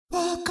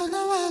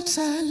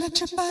closer, let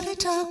your body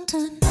talk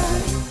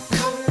tonight.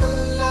 Come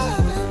alive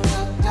in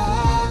the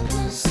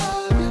darkness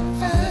of your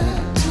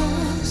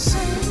fantasy.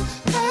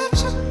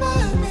 Let your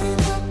mind be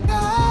the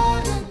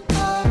garden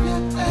of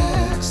your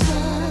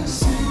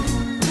ecstasy.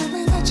 Tell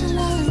me that you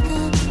like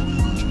it.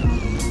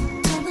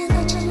 Tell me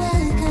that you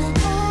like it.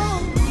 Oh,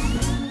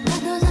 I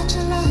know that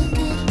you like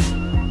it.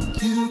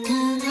 You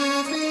can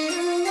have me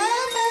in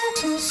that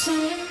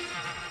fantasy.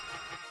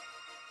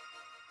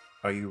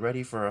 Are you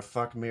ready for a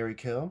fuck, marry,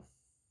 kill?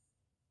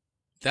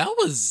 That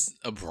was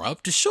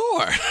abrupt,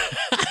 sure.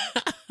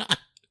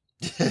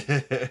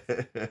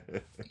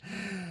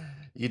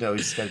 You know, you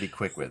just gotta be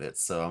quick with it.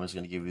 So I'm just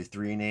gonna give you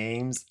 3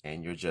 names,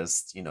 and you're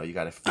just, you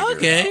gotta figure it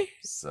Okay. out.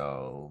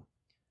 So,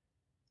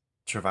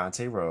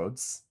 Trevante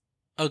Rhodes,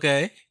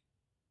 Okay.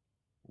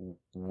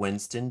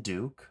 Winston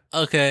Duke,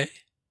 Okay.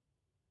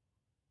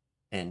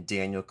 and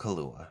Daniel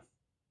Kaluuya.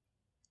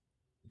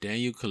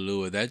 Daniel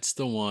Kaluuya, that's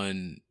the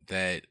one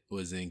that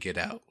was in Get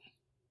Out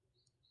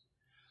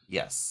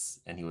Yes,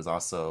 and he was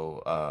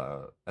also,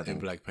 I and think,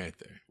 Black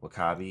Panther.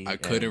 Wakabi. I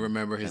couldn't and-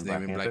 remember his and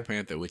name in Black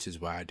Panther, which is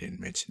why I didn't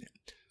mention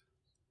it.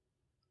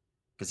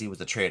 because he was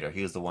the traitor.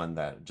 He was the one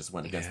that just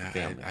went against the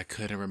family. I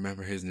couldn't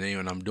remember his name,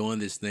 and I'm doing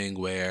this thing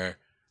where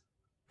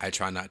I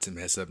try not to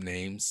mess up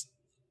names.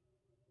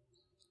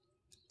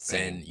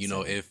 Same, And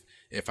same.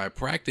 if I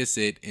practice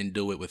it and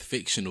do it with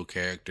fictional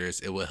characters,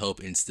 it will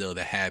help instill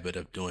the habit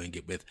of doing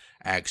it with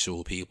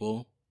actual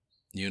people.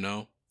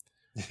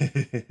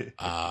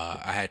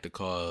 I had to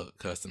call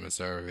customer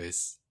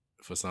service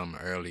for something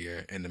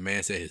earlier, and the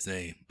man said his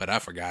name, but I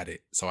forgot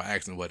it, so I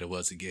asked him what it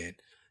was again,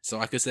 so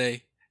I could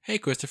say, "Hey,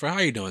 Christopher, how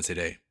you doing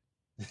today?"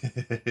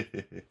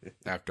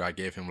 After I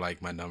gave him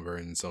like my number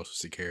and social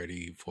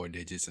security, 4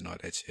 digits, and all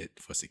that shit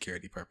for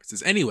security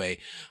purposes. Anyway,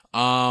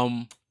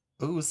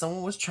 Ooh,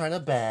 someone was trying to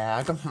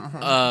bag.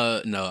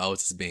 no, I was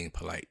just being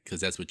polite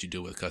because that's what you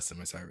do with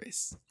customer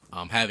service.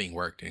 Having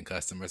worked in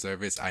customer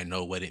service, I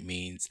know what it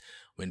means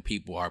when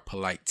people are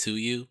polite to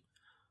you.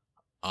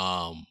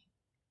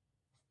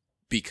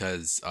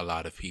 Because a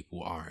lot of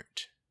people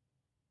aren't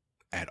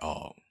at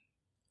all.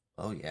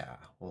 Oh yeah.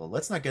 Well,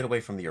 let's not get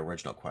away from the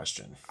original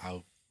question.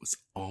 I was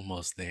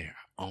almost there.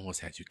 I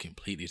almost had you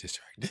completely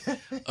distracted.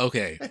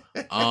 Okay.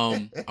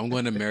 I'm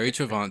going to marry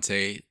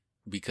Trevante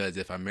because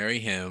if I marry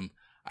him,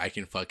 I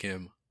can fuck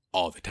him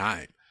all the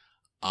time.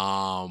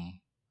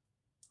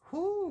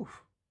 Whew.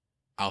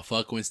 I'll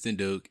fuck Winston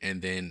Duke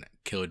and then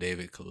kill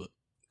David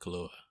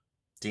Kaluuya.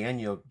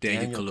 Daniel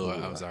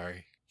Kaluuya. I'm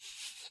sorry.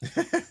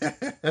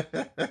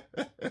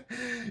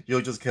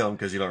 You'll just kill him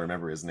because you don't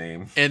remember his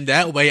name. And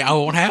that way I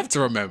won't have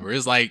to remember.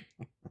 It's like,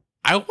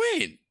 I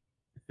win.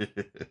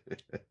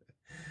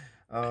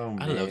 Oh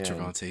man. I love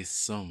Trevante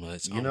so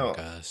much. My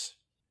gosh.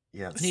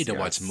 Yes. I need to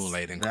watch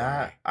Moonlight and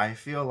cry. I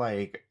feel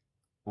like,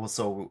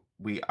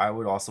 I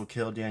would also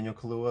kill Daniel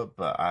Kaluuya,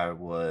 but I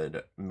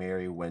would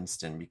marry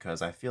Winston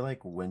because I feel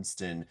like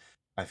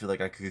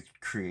I could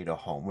create a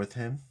home with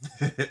him.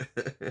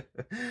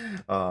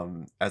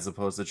 As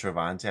opposed to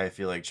Trevante, I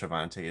feel like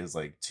Trevante is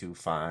like too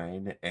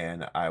fine,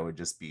 and I would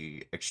just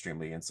be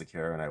extremely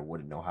insecure, and I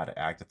wouldn't know how to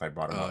act if I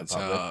brought him out in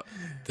public.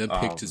 The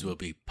pictures will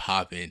be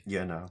popping.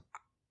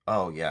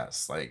 Oh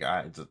yes, like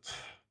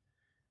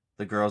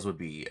the girls would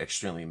be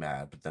extremely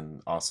mad, but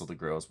then also the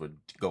girls would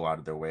go out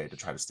of their way to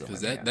try to steal my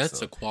man.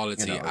 That's a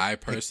quality I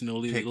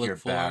personally pick look your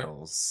for.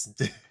 Battles.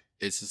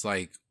 It's just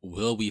like,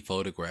 will we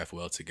photograph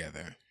well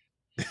together?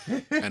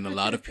 And a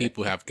lot of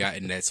people have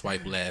gotten that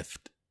swipe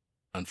left,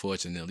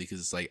 unfortunately, because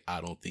it's like, I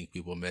don't think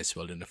we will mesh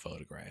well in the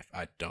photograph.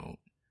 I don't.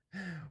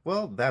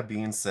 Well, that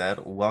being said,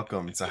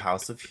 welcome to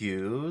House of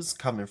Hughes,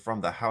 coming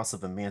from the House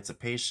of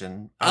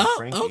Emancipation. I'm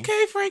Frankie.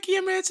 Okay, Frankie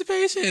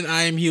Emancipation.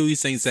 I am Huey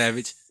St.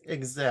 Savage.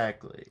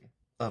 Exactly.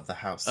 Of the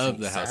House of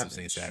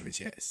St. Savage,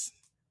 yes.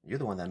 You're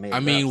the one that made it. I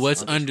mean, up,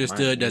 what's so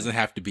understood doesn't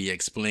have to be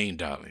explained,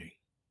 darling.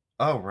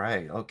 Oh,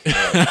 right. Okay.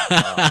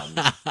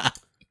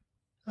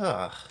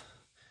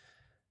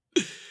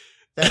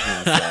 That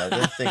being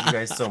said, thank you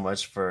guys so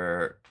much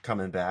for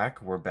coming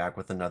back. We're back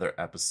with another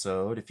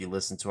episode. If you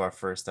listened to our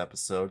first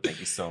episode, thank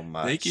you so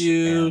much. Thank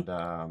you.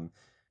 And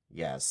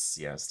yes,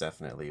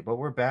 definitely. But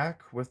we're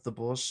back with the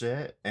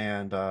bullshit,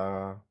 and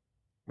we're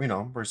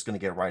just gonna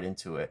get right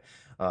into it.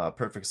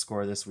 Perfect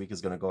score this week is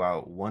gonna go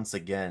out once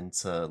again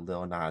to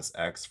Lil Nas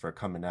X for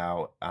coming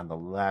out on the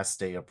last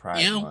day of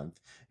Pride Month.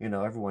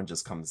 Everyone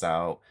just comes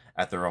out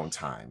at their own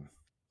time.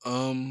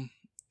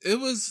 It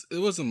was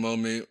a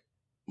moment.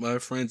 My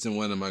friends in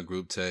one of my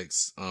group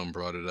texts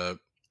brought it up.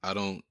 I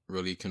don't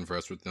really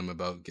converse with them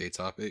about gay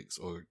topics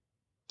or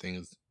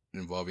things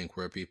involving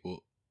queer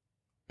people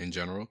in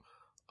general.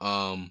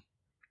 So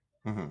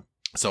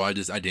I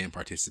didn't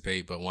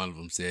participate, but one of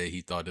them said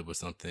he thought it was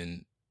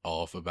something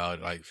off about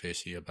it, like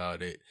fishy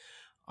about it.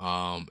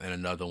 And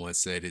another one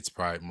said it's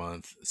Pride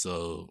Month,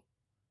 so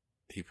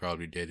he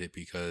probably did it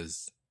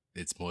because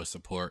it's more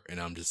support.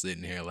 And I'm just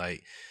sitting here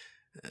like,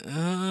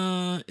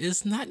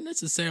 it's not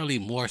necessarily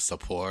more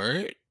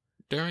support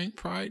during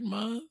Pride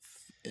Month.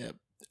 Yep.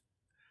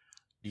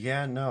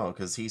 Yeah, no,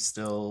 because he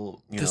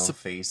still, The su-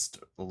 faced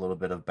a little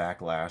bit of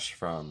backlash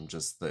from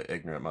just the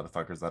ignorant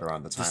motherfuckers that are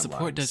on the the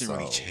support timeline. doesn't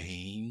really So,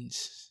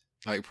 change.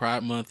 Like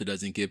Pride Month, it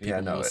doesn't give yeah,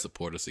 people no, more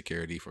support or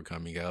security for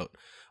coming out.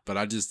 But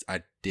I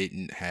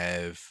didn't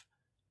have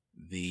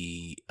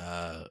the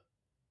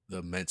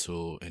the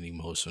mental and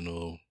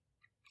emotional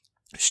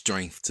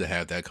strength to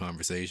have that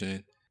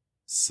conversation.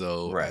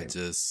 So I right.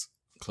 just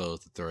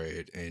closed the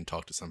thread and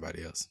talked to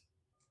somebody else.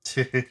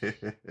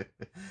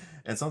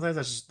 And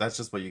sometimes that's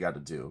just what you got to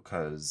do,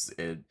 because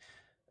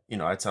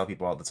I tell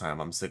people all the time,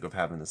 I'm sick of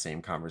having the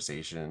same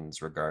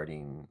conversations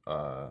regarding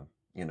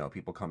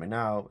people coming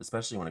out,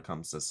 especially when it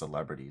comes to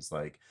celebrities.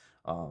 Like,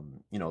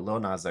 Lil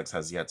Nas X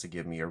has yet to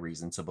give me a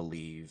reason to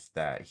believe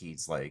that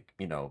he's like,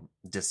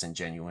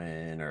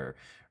 disingenuine or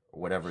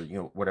whatever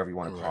you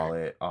want to call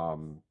Right.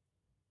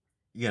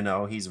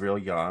 it. He's real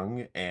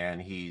young,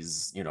 and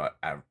he's,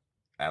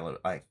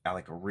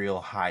 like a real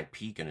high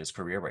peak in his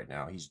career right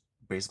now. He's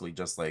basically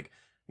just like,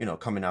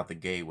 coming out the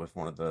gate with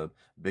one of the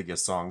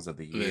biggest songs of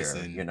the year,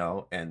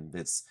 Listen, and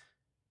it's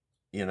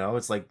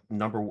like,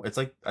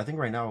 I think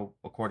right now,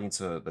 according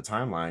to the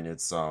timeline,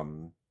 it's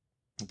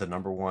the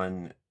number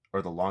one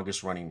or the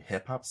longest running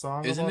hip hop song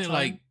of isn't all it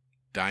like time.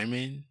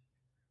 diamond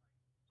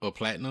or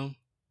platinum?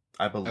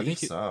 I I believe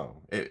think it.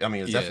 so. I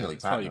mean, it's Yeah, definitely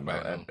it's probably platinum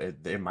though. platinum.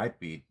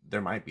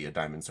 There might be a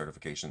diamond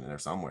certification in there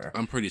somewhere,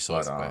 I'm pretty sure but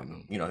it's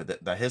platinum.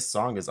 that his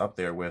song is up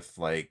there with,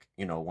 like,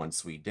 One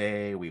Sweet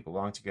Day, We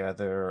Belong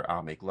Together,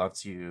 I'll Make Love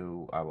to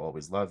You, I Will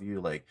Always Love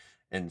You. Like,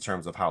 in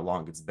terms of how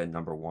long it's been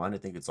number one, I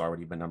think it's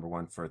already been number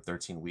one for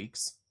 13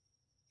 weeks.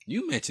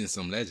 You mentioned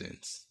some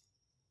legends.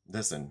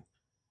 Listen,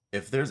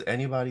 if there's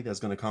anybody that's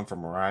going to come from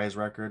Mariah's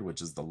record,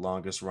 which is the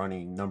longest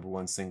running number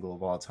one single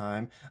of all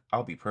time,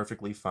 I'll be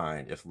perfectly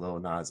fine if Lil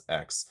Nas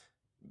X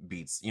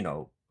beats,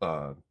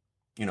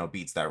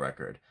 beats that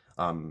record.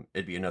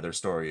 It'd be another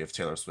story if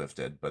Taylor Swift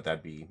did, but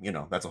that'd be,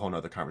 that's a whole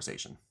nother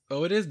conversation.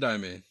 Oh, it is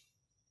diamond.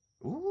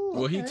 Ooh,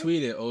 Well, he okay.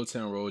 tweeted Old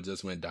Town Road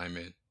just went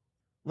diamond.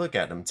 Look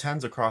at him,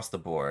 tens across the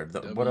board.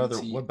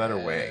 What better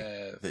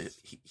way? The,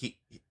 WTF.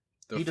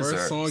 The he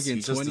first song deserves. in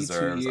He just 22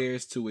 deserves.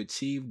 years to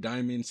achieve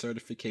diamond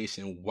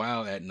certification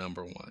while at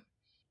number one.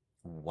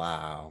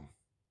 Wow.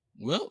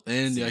 Well,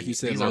 and like you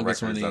See, said, these are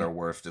longest records that running are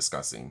worth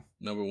discussing.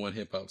 number one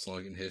hip hop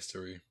song in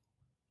history.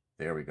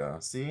 There we go.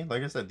 See,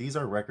 like I said, these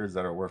are records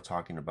that are worth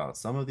talking about.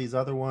 Some of these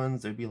other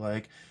ones, they'd be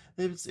like,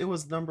 it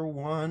was number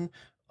one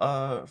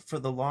for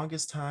the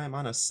longest time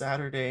on a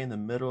Saturday in the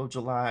middle of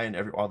July, and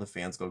all the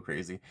fans go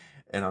crazy.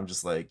 And I'm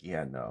just like,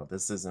 yeah, no,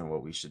 this isn't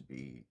what we should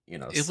be, It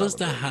was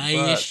the celebrating.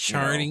 highest But,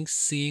 charting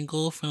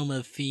single from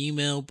a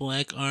female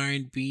black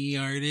R&B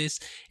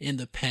artist in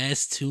the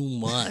past 2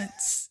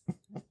 months.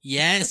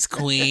 Yes,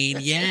 queen.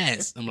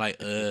 Yes. I'm like,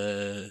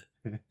 you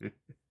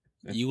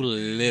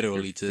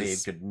literally your fave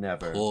just could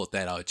never. pulled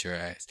that out your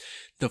ass.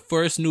 The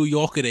first New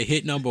Yorker to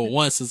hit number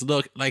one since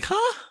look like,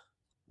 huh?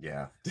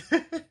 Yeah.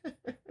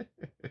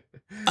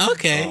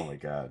 Okay. Oh my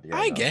God. Yeah,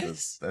 I no,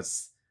 guess.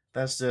 that's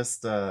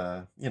just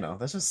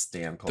that's just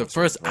stan The culture.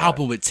 first But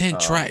album with 10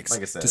 tracks like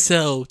I to said,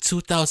 sell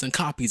 2,000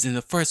 copies in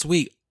the first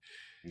week.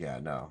 yeah,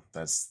 no,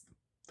 that's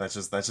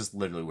just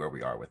literally where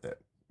we are with it.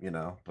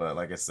 But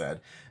like I said,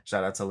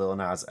 shout out to Lil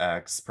Nas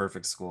X,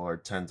 perfect score,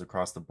 tens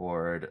across the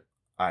board.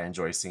 I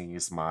enjoy seeing you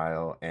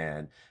smile,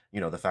 and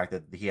the fact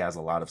that he has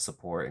a lot of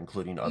support,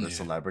 including other Yeah.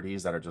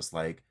 celebrities that are just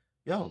like,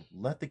 yo,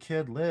 let the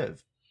kid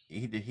live.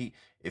 He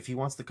if he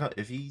wants to cut,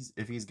 if he's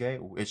gay,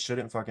 it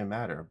shouldn't fucking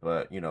matter.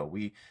 But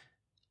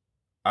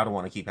I don't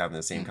want to keep having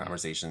the same Mm-mm.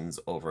 conversations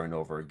over and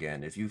over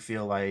again. If you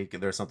feel like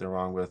there's something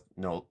wrong with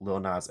Lil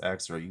Nas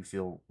X, or you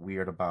feel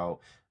weird about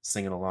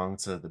singing along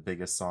to the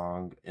biggest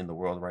song in the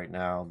world right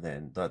now,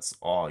 then that's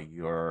all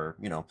your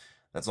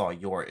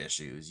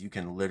issues. You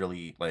can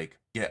literally, like,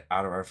 get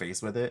out of our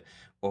face with it,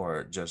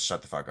 or just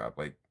shut the fuck up.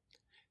 Like,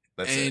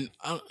 that's it.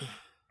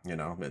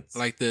 And It's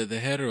like the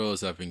heteros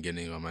have been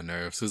getting on my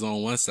nerves because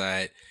on one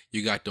side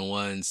you got the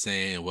ones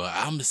saying, "Well,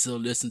 I'm still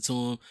listening to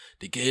him."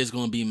 The gays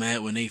gonna be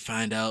mad when they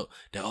find out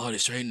that all the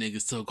straight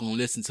niggas still gonna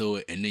listen to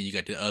it, and then you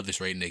got the other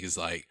straight niggas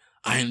like,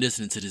 "I ain't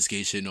listening to this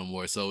gay shit no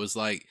more." So it's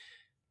like,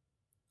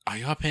 are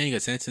y'all paying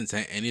attention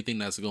to anything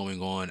that's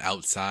going on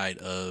outside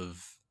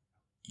of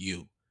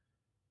you?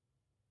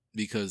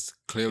 Because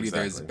clearly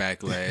there's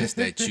exactly. backlash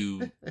that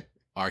you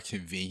are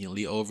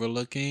conveniently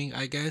overlooking.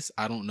 I guess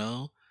I don't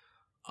know.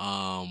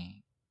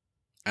 Um,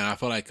 and I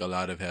feel like a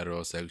lot of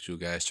heterosexual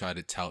guys try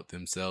to tout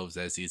themselves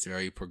as these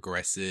very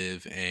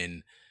progressive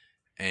and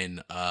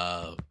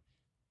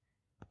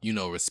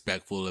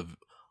respectful of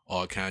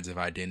all kinds of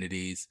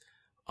identities,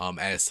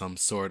 as some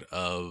sort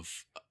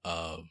of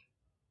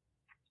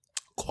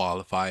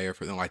qualifier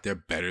for them, like they're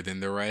better than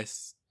the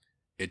rest.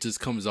 It just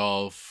comes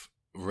off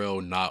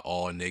real not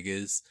all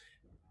niggas,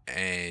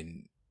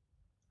 and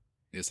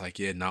it's like,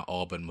 yeah, not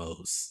all but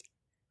most.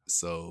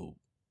 So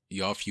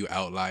y'all few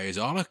outliers,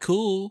 y'all are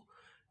cool.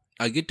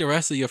 I get the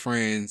rest of your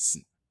friends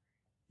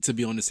to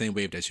be on the same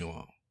wave that you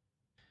on.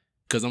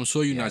 Because I'm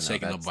sure you're Yeah, not no,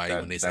 shaking nobody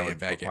when they that say it would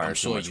back. require I'm too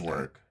sure much you're not.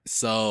 work.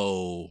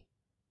 So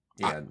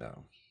Yeah,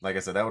 no. Like I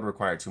said, that would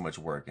require too much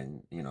work,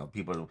 and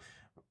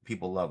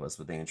people love us,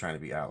 but they ain't trying to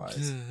be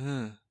allies.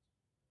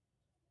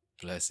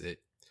 Bless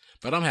it.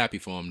 But I'm happy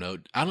for him though.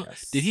 I don't.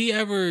 Did Yes. he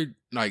ever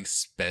like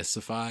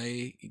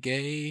specify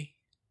gay?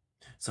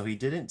 So he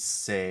didn't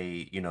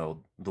say,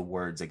 the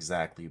words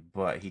exactly,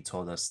 but he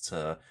told us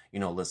to,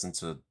 listen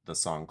to the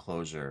song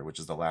Closure, which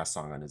is the last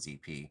song on his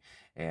EP.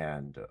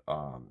 And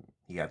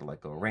he had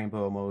like a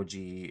rainbow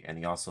emoji, and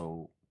he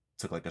also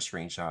took like a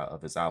screenshot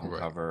of his album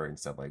Right. cover and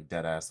said like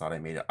deadass thought I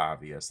made it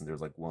obvious. And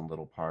there's like one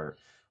little part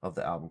of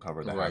the album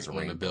cover that has Right a on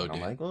the rainbow. And I'm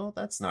building. like, well,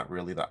 that's not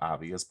really the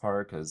obvious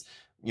part because,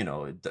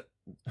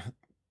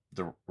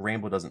 the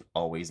rainbow doesn't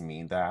always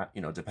mean that,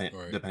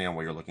 Right. depending on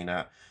what you're looking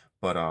at.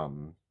 But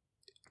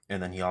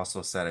and then he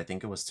also said, I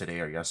think it was today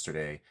or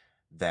yesterday,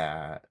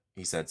 that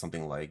he said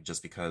something like,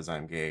 just because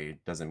I'm gay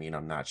doesn't mean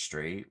I'm not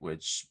straight,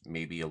 which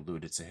maybe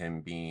alluded to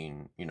him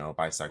being,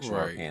 bisexual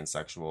or Right.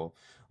 pansexual.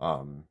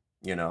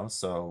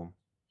 So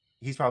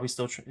he's probably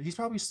still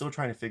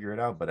trying to figure it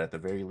out, but at the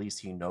very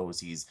least he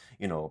knows he's,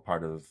 a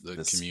part of The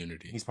this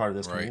community. he's part of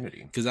this Right.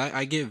 community. Because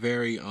I get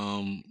very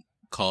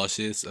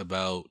cautious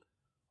about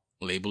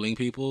labeling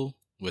people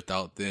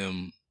without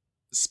them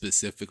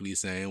specifically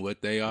saying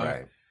what they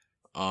are.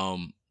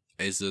 Right.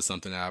 It's just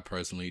something that I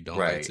personally don't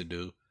like Right. to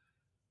do.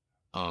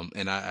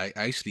 And I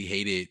actually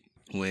hate it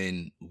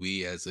when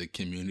we as a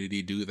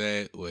community do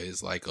that, where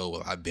it's like, oh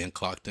well, I've been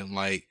clocked them.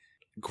 Like,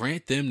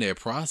 grant them their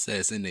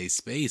process and their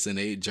space and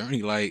their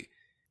journey. Like,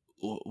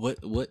 what?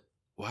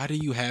 Why do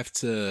you have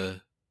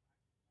to?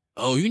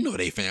 Oh,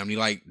 they family.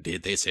 Like,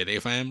 did they say they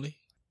family?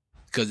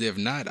 Because if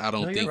not, I No,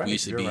 don't you're think we right.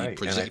 should You're be right. And I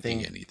projecting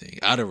think anything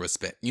out of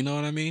respect. You know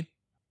what I mean?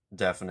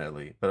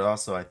 definitely. But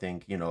also I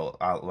think, a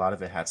lot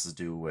of it has to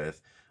do with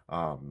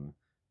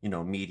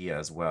media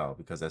as well,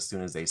 because as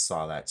soon as they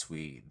saw that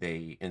tweet,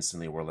 they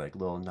instantly were like,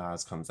 Lil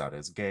Nas comes out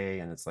as gay,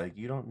 and it's like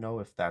you don't know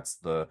if that's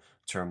the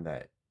term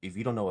that if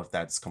you don't know if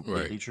that's Right.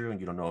 completely true and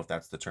you don't know if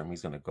that's the term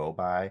he's going to go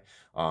by,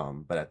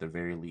 but at the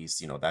very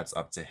least, that's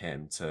up to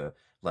him to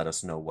let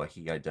us know what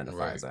he Right.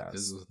 identifies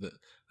as.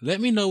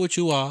 Let me know what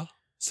you are,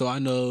 so I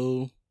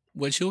know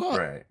what you are.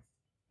 Right.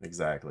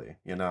 Exactly.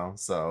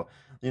 So,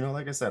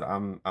 like I said,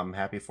 I'm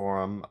happy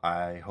for him.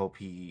 I hope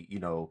he,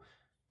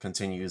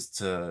 continues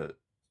to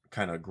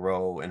kind of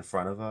grow in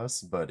front of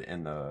us, but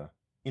in a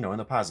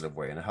positive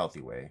way, in a healthy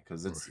way,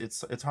 because it's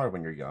Right. it's hard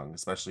when you're young,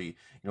 especially,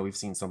 we've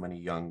seen so many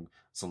young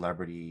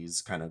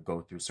celebrities kind of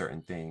go through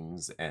certain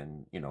things,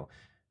 and,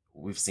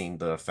 we've seen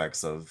the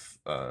effects of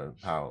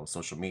how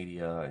social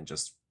media and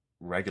just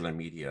regular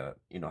media,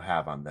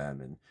 have on them.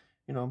 And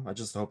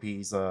I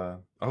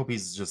hope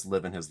he's just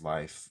living his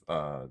life,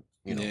 Yeah,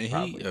 he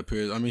proudly.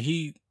 appears. I mean,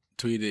 he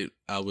tweeted,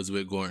 "I was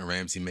with Gordon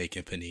Ramsay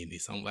making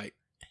paninis." I'm like,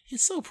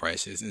 he's so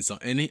precious and so,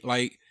 and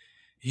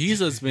he's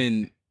just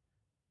been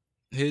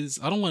his.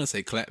 I don't want to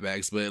say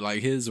clapbacks, but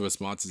like his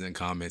responses and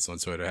comments on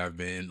Twitter have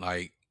been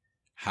like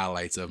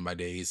highlights of my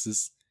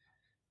days.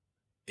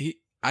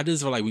 I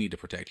just feel like we need to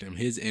protect him.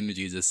 His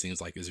energy just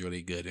seems like it's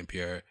really good and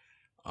pure.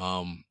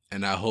 And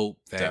I hope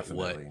that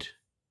Definitely. what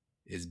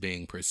is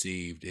being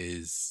perceived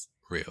is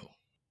real.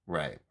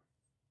 Right.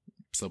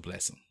 So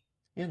bless him.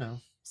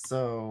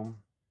 So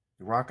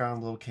rock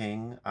on, Lil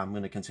King. I'm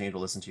gonna continue to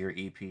listen to your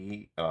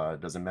EP.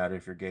 Doesn't matter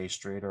if you're gay,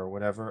 straight, or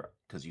whatever,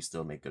 because you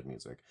still make good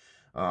music.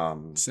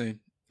 Same.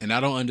 And I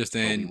don't But we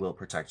understand. will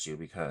protect you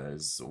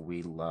because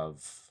we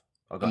love.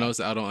 Oh, I go ahead.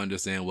 noticed I don't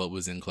understand what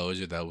was in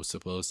Closure that was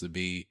supposed to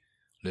be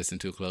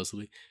listened to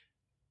closely,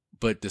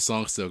 but the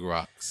song still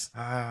rocks.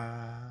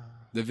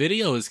 The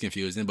video is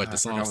confusing, but the I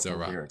song forgot what still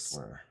the lyrics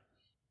rocks. were.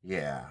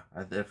 Yeah,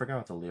 I forgot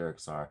what the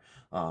lyrics are.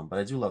 But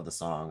I do love the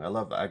song.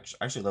 I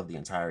actually love the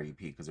entire EP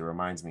because it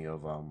reminds me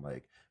of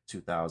like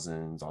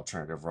 2000s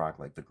alternative rock,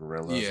 like the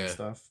Gorillas and Yeah.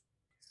 stuff.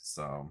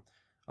 So,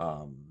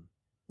 um,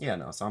 yeah,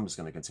 no. So I'm just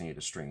gonna continue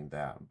to stream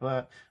that.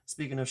 But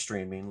speaking of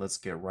streaming, let's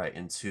get right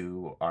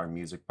into our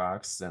music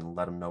box and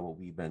let them know what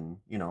we've been,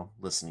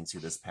 listening to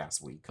this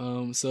past week.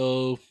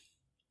 So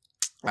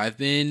I've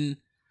been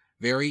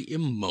very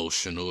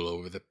emotional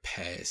over the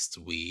past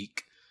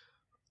week.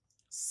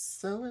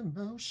 So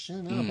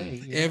emotional,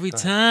 baby. Every Go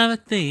ahead. time I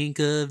think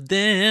of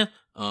them.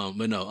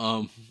 But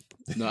no,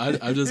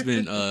 I've just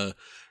been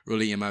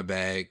really in my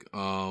bag.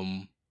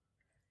 The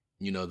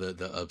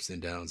ups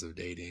and downs of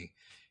dating,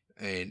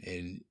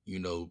 and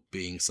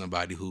being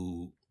somebody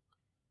who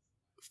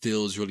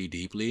feels really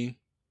deeply.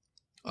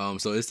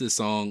 So it's this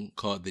song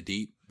called "The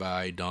Deep"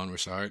 by Dawn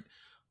Richard,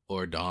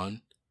 or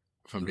Dawn,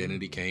 from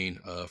Danity Mm, Kane,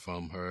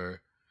 from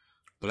her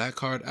Black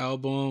Heart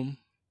album.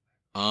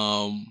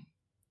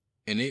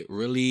 And it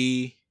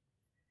really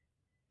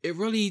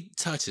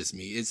touches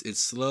me. It's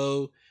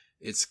slow,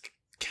 it's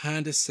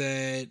kind of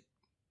sad,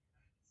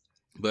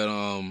 but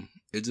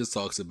it just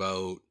talks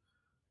about,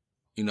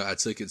 I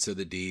took it to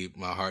the deep.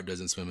 My heart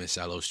doesn't swim in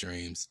shallow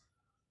streams.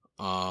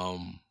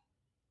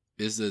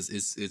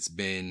 It's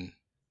been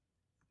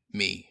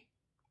me.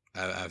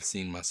 I've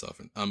seen myself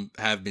in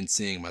have been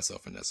seeing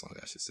myself in that song,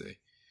 I should say.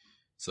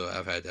 So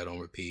I've had that on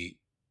repeat.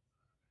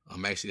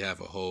 Actually I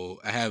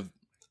have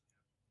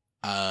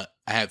I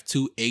have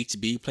 2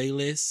 HB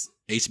playlists.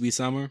 HB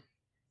Summer.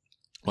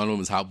 One of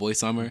them is Hot Boy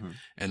Summer, Mm-hmm.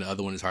 and the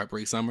other one is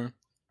Heartbreak Summer.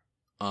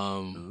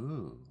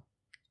 Ooh.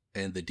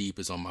 And The Deep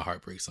is on my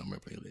Heartbreak Summer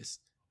playlist.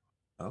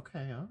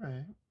 Okay, all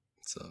right.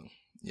 So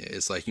yeah,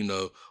 it's like, you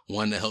know,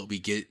 one to help me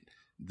get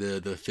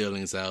the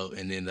feelings out,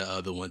 and then the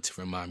other one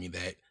to remind me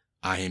that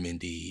I am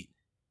indeed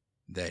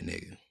that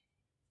nigga.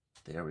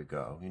 There we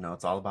go. You know,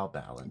 it's all about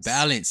balance.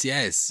 Balance,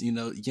 yes. You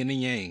know, yin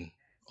and yang,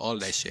 all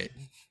that shit.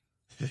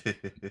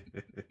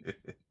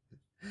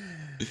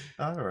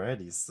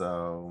 Alrighty,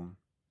 so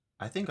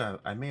I think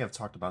I may have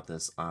talked about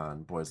this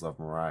on Boys Love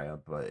Mariah,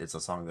 but it's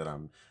a song that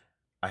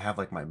I have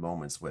like my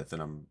moments with,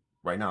 and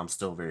right now I'm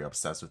still very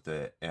obsessed with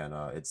it. And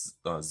it's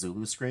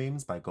Zulu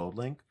Screams by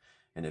Goldlink,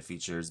 and it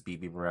features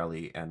BB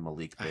Borelli and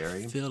Malik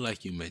Berry. I feel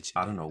like you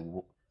mentioned I don't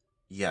know.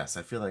 Yes,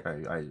 I feel like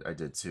I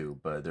did too,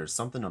 but there's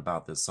something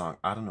about this song.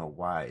 I don't know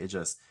why. It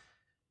just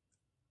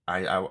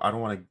I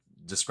don't want to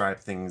describe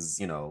things,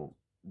 you know,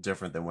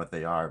 different than what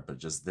they are, but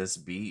just this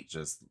beat,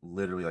 just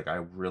literally like I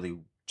really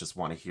just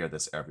want to hear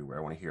this everywhere.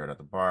 I want to hear it at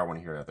the bar. I want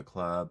to hear it at the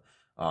club.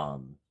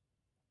 Um,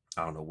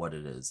 I don't know what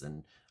it is,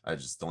 and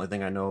the only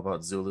thing I know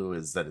about Zulu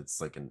is that it's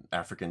like an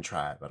African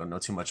tribe. I don't know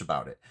too much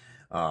about it.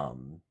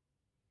 Um,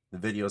 the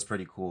video is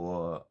pretty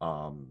cool.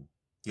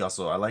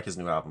 I like his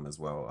new album as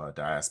well,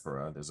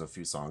 Diaspora. There's a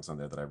few songs on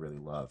there that I really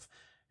love,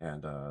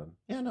 and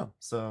yeah, no.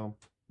 So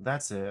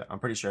that's it. I'm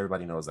pretty sure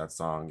everybody knows that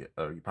song.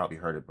 You probably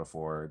heard it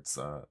before.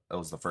 It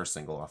was the first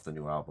single off the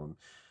new album,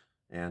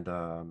 and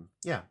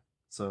yeah.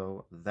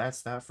 So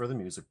that's that for the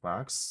music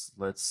box.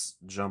 Let's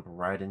jump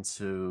right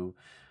into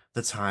the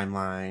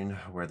timeline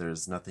where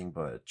there's nothing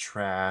but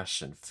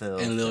trash and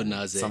filth and Lil and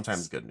Nas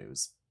sometimes X. good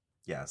news.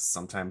 Yes,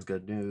 sometimes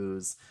good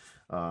news,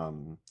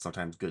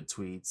 sometimes good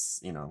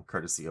tweets, you know,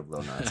 courtesy of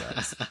Lil Nas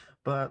X.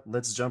 But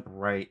let's jump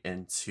right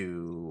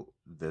into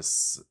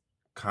this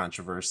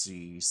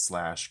controversy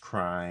slash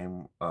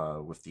crime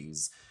with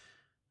these,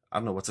 I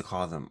don't know what to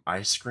call them,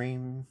 ice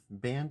cream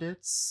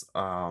bandits.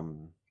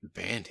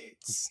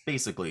 Bandits.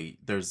 Basically,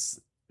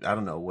 I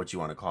don't know what you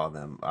want to call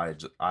them.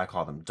 I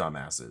call them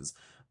dumbasses.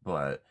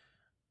 But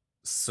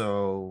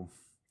so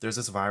there's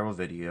this viral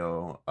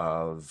video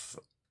of,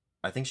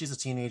 I think she's a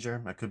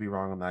teenager. I could be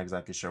wrong. I'm not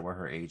exactly sure what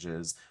her age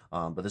is.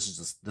 But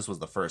this was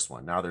the first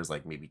one. Now there's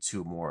like maybe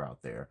 2 more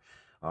out there.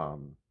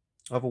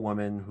 Of a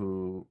woman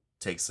who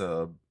takes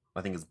I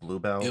think it's It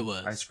Bluebell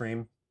was. ice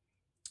cream.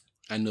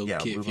 I know Yeah,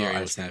 Kid Bluebell Fury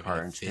ice was cream having cart,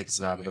 a and she fit takes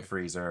it out of the somewhere.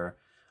 freezer.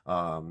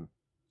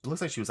 It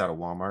looks like she was at a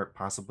Walmart,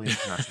 possibly.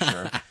 Not too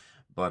sure.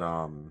 But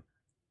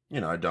you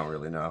know, I don't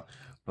really know.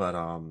 But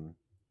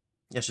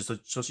yeah,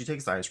 so she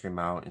takes the ice cream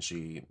out and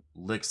she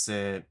licks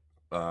it,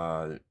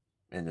 and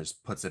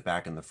just puts it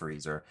back in the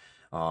freezer,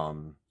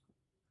 um,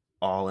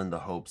 all in the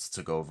hopes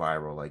to go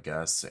viral, I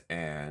guess.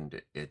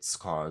 And it's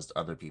caused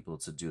other people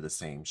to do the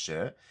same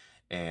shit.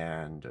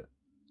 And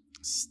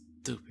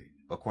Stupid.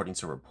 according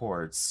to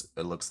reports,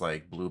 it looks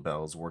like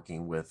Bluebell's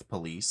working with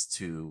police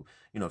to,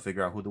 you know,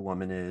 figure out who the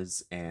woman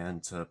is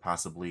and to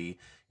possibly,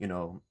 you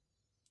know,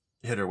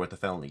 hit her with a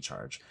felony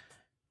charge.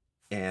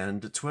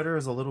 And Twitter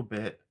is a little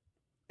bit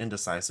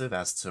indecisive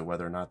as to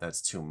whether or not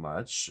that's too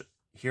much.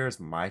 Here's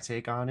my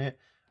take on it.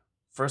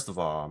 First of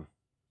all,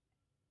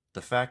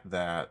 the fact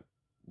that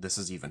this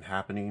is even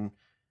happening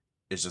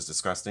is just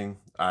disgusting.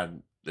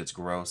 It's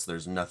gross.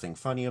 There's nothing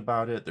funny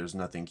about it. There's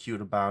nothing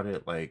cute about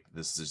it. Like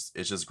it's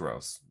just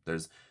gross.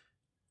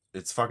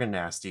 It's fucking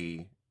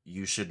nasty.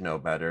 You should know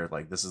better.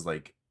 Like this is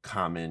like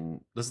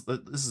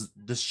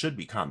this should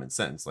be common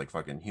sense, like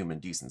fucking human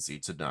decency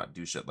to not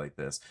do shit like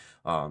this.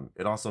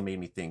 It also made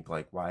me think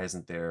like, why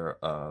isn't there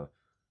a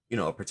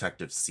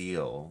protective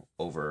seal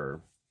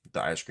over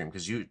the ice cream?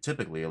 Because you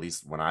typically, at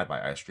least when I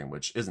buy ice cream,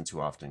 which isn't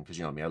too often, because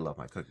you know me, I love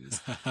my cookies.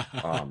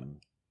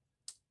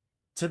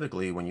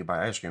 Typically when you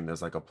buy ice cream,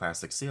 there's like a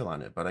plastic seal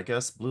on it, but I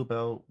guess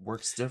Bluebell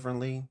works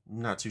differently.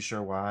 I'm not too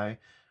sure why.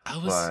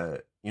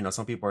 But you know,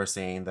 some people are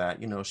saying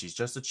that, you know, she's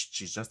just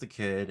a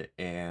kid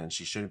and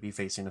she shouldn't be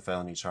facing a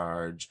felony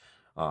charge.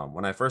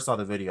 When I first saw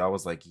the video, I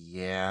was like,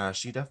 yeah,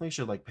 she definitely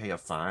should like pay a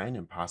fine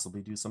and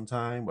possibly do some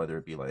time, whether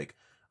it be like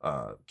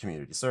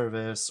community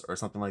service or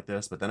something like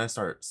this. But then I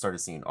started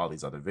seeing all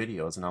these other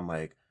videos, and I'm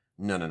like,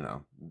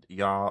 no,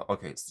 y'all,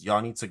 okay, so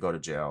y'all need to go to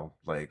jail.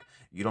 Like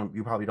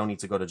you probably don't need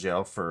to go to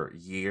jail for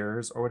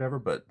years or whatever,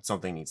 but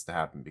something needs to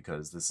happen,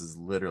 because this is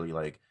literally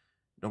like,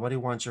 nobody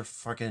wants your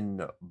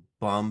fucking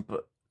bump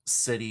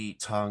city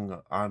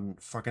tongue on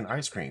fucking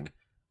ice cream.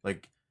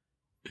 Like,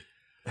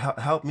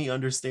 help me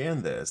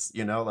understand this,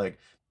 you know? Like,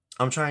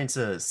 I'm trying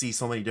to see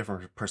so many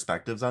different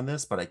perspectives on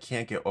this, but I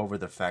can't get over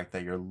the fact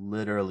that you're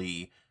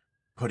literally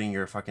putting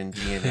your fucking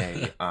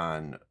DNA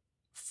on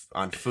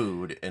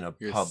food in a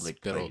Your public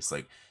spittle. place.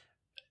 Like,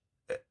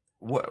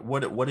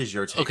 what is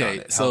your take on Okay,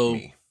 it? Help so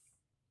me.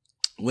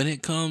 when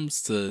it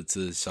comes to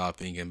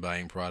shopping and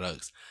buying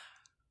products,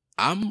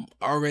 I'm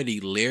already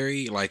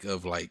leery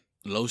of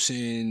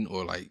lotion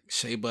or like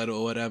shea butter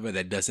or whatever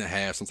that doesn't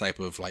have some type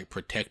of like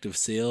protective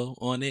seal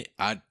on it.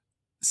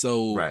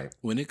 So Right.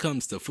 when it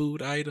comes to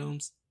food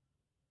items,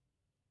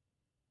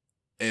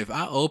 if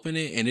I open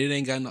it and it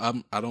ain't got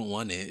no, I don't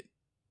want it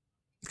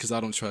because I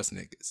don't trust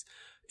niggas.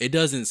 It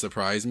doesn't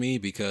surprise me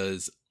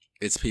because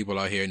it's people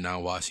out here now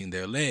washing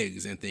their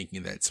legs and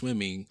thinking that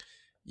swimming,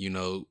 you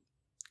know,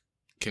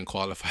 can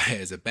qualify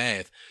as a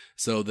bath.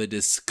 So the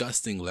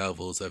disgusting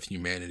levels of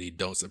humanity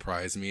don't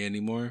surprise me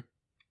anymore.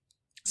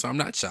 So I'm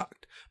not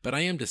shocked, but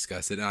I am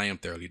disgusted and I am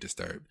thoroughly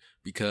disturbed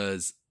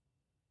because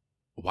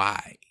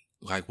why?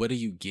 Like, what are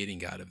you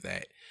getting out of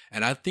that?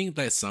 And I think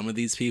that some of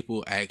these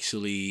people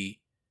actually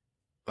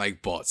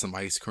like bought some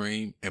ice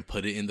cream and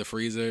put it in the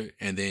freezer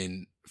and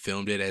then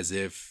filmed it as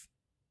if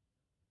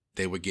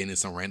they were getting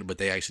some random, but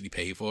they actually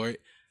paid for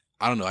it.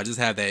 I don't know. I just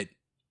have that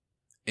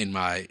in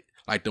my,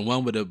 like the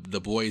one where the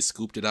boy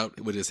scooped it out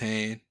with his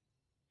hand.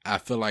 I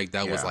feel like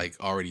that was Yeah. like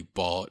already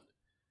bought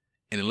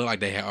and it looked like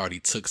they had already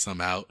took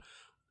some out.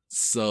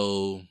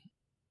 So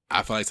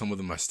I feel like some of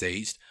them are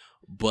staged,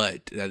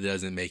 but that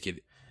doesn't make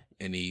it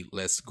any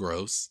less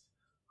gross.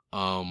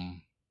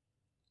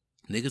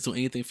 Niggas do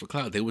anything for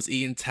clout. They was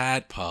eating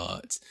Tide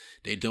Pods.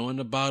 They doing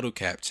the bottle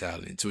cap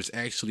challenge, which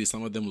actually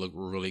some of them look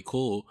really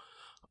cool.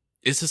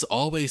 It's just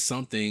always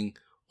something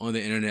on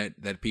the internet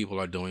that people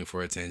are doing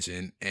for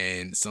attention,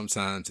 and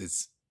sometimes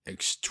it's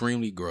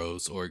extremely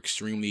gross or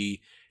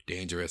extremely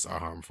dangerous or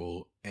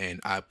harmful. And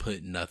I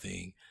put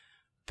nothing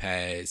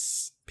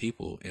past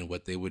people and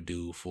what they would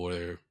do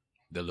for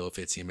the little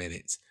 15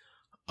 minutes.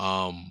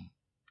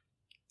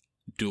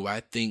 Do I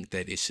think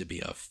that it should be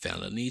a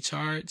felony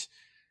charge?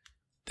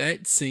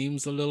 That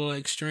seems a little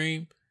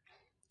extreme,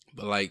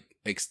 but like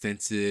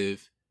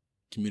extensive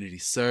community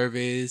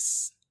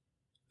service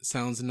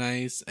sounds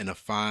nice, and a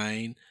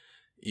fine,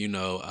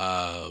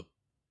 And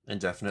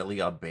definitely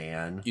a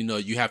ban.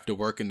 you have to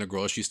work in the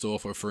grocery store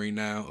for free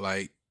now.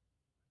 Like,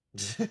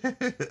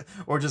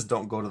 Or just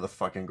don't go to the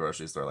fucking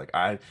grocery store. Like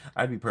I'd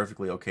be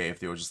perfectly okay if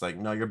they were just like,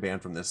 no, you're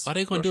banned from this. all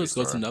they gonna do grocery is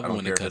go to store. another I don't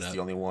one care and if cut it's up.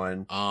 the only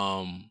one.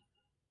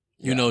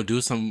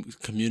 Do some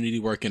community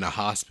work in a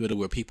hospital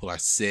where people are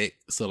sick,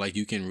 so like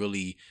you can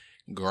really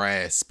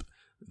grasp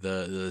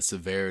the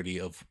severity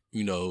of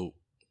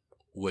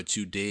what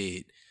you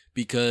did.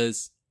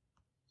 Because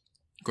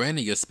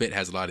granted, your spit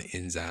has a lot of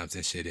enzymes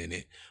and shit in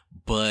it,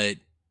 but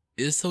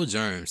it's so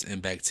germs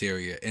and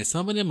bacteria, and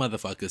some of them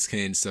motherfuckers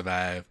can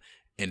survive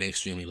in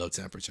extremely low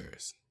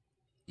temperatures.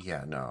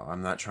 Yeah, no,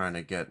 I'm not trying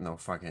to get no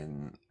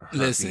fucking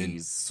Listen.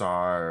 herpes,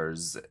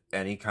 SARS,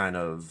 any kind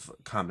of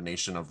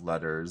combination of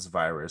letters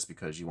virus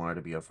because you wanted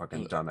to be a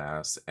fucking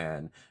dumbass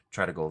and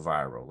try to go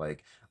viral.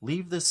 Like,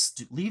 leave the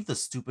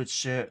stupid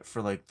shit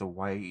for like the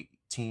white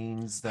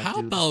teens that How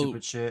do the about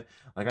stupid shit.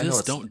 Like, I know Just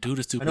it's don't do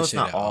the I stupid know it's shit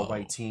not at all all.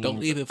 white teens. Don't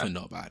leave it for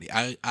nobody.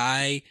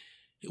 I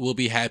will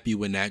be happy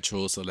when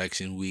natural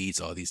selection weeds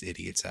all these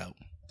idiots out.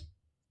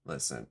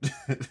 Listen,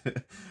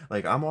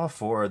 like I'm all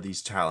for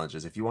these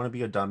challenges. If you want to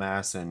be a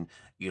dumbass and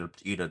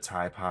eat a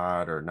Tide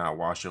Pod or not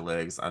wash your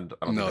legs, I don't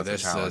think No, that's a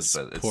that's challenge, just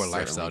but it's poor certainly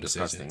lifestyle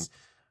disgusting. decisions.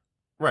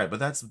 Right, but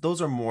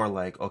those are more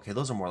like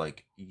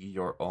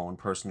your own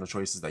personal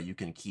choices that you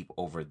can keep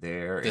over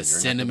there in The your neck of the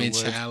cinnamon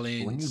woods. But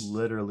when you challenge.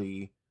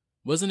 literally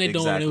Wasn't they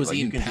doing when exactly it was like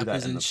you eating can do that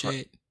peppers in and the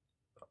shit?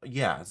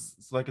 yeah,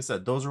 like I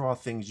said, those are all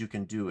things you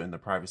can do in the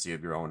privacy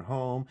of your own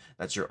home.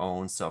 That's your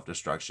own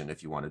self-destruction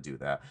if you want to do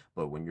that.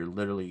 But when you're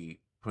literally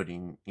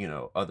putting,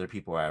 other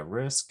people at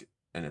risk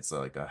and it's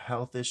like a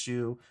health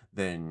issue,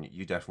 then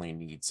you definitely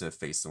need to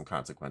face some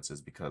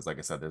consequences because like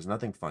I said, there's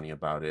nothing funny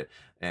about it.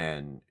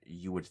 And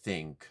you would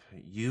think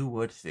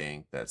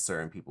that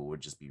certain people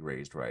would just be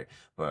raised right.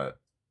 But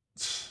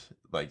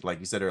like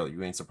you said earlier,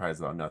 you ain't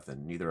surprised about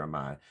nothing. Neither am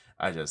I.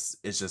 It's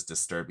just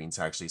disturbing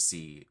to actually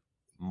see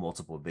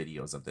multiple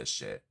videos of this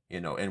shit,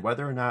 and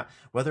whether or not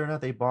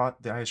they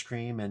bought the ice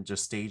cream and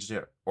just staged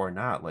it or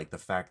not, like the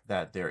fact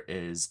that there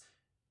is,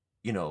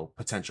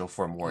 potential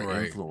for more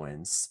Right.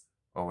 influence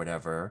or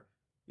whatever,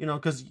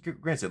 because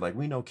granted, like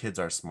we know kids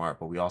are smart,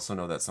 but we also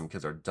know that some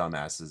kids are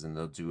dumbasses and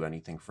they'll do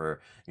anything for,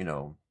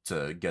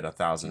 to get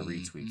 1,000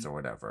 retweets or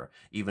whatever,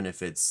 even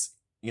if it's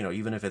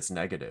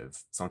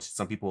negative.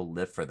 Some people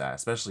live for that,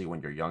 especially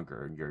when you're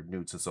younger and you're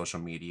new to social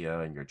media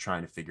and you're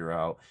trying to figure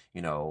out,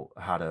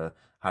 how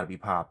to be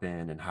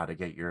popping and how to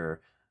get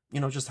your,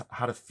 just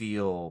how to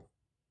feel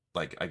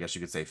like, I guess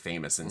you could say,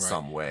 famous in Right.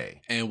 some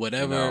way. And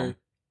whatever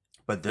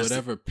But this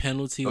whatever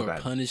penalty Oh, or go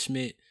ahead.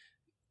 punishment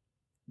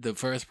the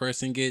first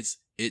person gets,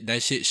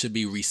 that shit should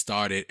be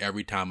restarted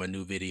every time a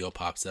new video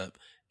pops up,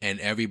 and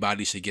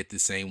everybody should get the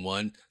same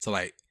one. So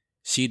like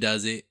she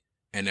does it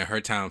and then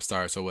her time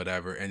starts or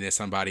whatever, and then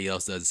somebody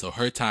else does it, so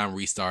her time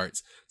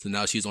restarts, so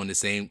now she's on the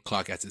same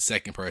clock as the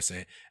second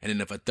person, and then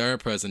if a third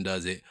person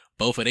does it,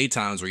 both of their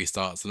times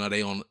restart, so now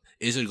they on.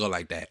 It should go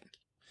like that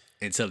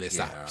until it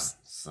Yeah, stops.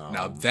 so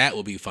Now that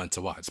will be fun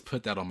to watch.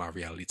 Put that on my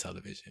reality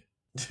television.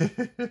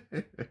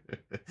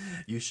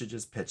 you should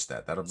just pitch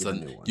that. That'll be So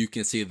the new one. you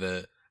can see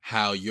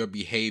how your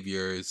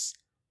behaviors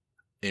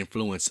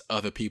influence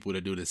other people to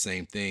do the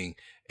same thing,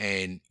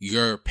 and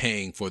you're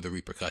paying for the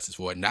repercussions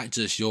for it. Not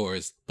just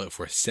yours, but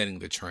for setting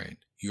the trend.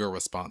 You're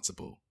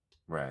responsible.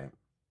 Right.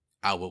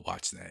 I would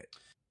watch that.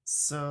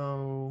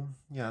 So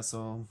yeah,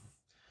 so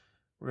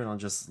we're gonna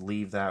just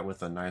leave that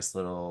with a nice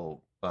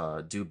little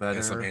do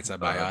And some better, be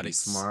antibiotics.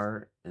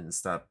 smart, and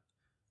stop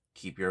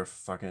keep your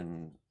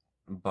fucking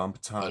bump A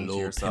tongue to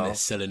little yourself.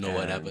 penicillin or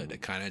whatever that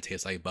And kind of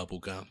tastes like bubble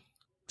gum.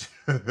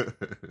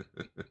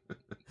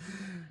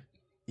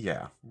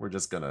 yeah, I'm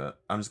just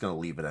gonna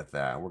leave it at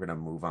that. We're gonna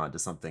move on to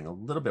something a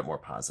little bit more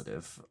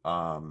positive.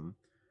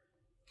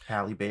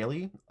 Halle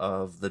Bailey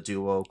of the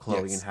duo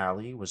Chloe and Yes.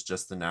 Halle was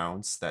just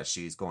announced that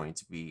she's going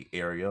to be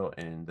Ariel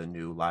in the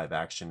new live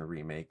action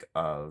remake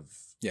of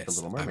The Yes.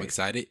 Little I'm Mermaid.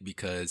 excited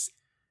because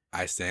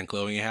I stand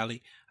Chloe and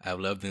Halle. I've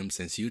loved them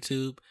since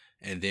YouTube.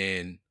 And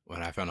then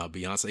when I found out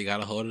Beyonce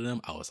got a hold of them,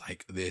 I was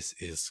like, this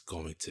is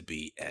going to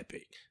be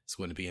epic. It's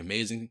going to be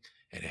amazing.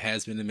 And it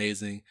has been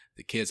amazing.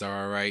 The kids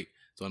are all right.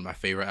 It's one of my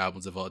favorite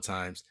albums of all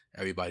times.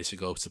 Everybody should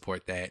go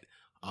support that.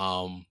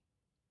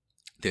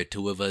 Their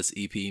Two of Us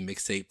EP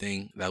mixtape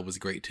thing, that was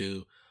great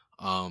too.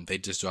 They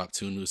just dropped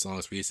 2 new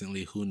songs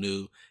recently, Who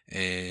Knew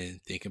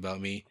and Think About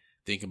Me.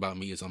 Think About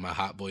Me is on my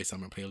Hot Boy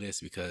Summer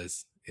playlist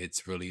because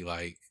it's really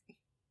like,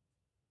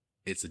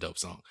 it's a dope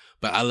song.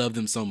 But I love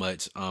them so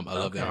much. I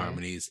love their Okay.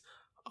 harmonies.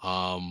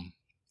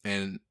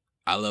 And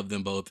I love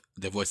them both,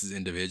 their voices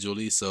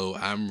individually. So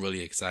I'm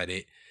really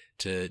excited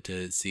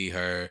to see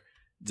her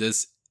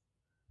just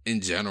in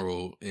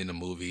general in the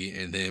movie,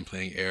 and then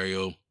playing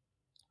Ariel.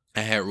 I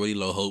had really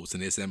low hopes,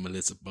 and they said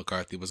Melissa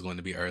McCarthy was going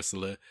to be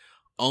Ursula,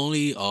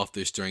 only off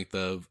the strength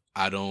of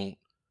I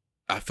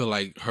feel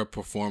like her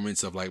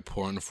performance of like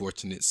Poor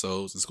Unfortunate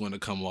Souls is going to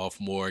come off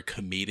more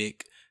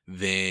comedic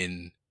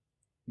than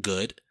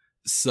good.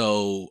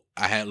 So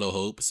I had low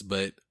hopes,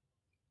 but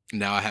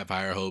now I have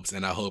higher hopes,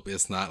 and I hope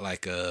it's not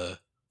like a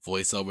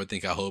voiceover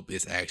thing. I hope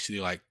it's actually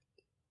like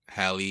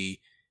Halle,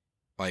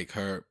 like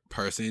her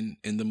person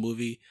in the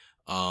movie.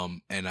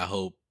 And I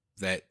hope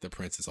that the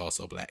prince is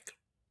also black.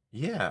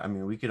 Yeah, I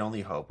mean, we could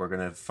only hope. We're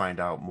gonna find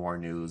out more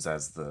news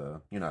as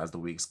the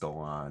weeks go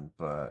on,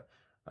 but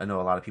I know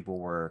a lot of people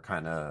were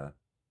kind of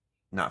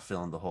not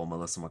feeling the whole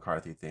Melissa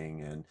McCarthy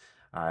thing, and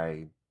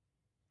I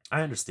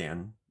I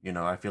understand.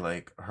 I feel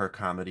like her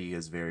comedy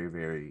is very,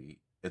 very,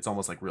 it's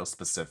almost like real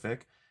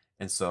specific.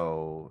 And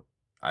so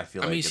I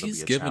feel I mean, like it'll be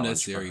she's a given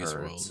us challenge for serious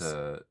her roles.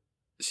 to,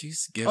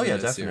 She's oh given yeah,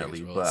 us serious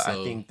definitely. roles. But I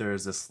So think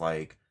there's this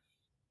like,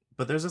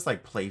 but there's this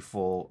like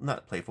playful,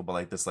 not playful, but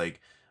like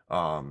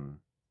um,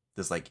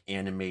 this like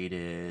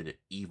animated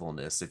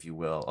evilness, if you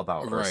will,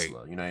 about right,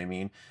 Ursula. You know what I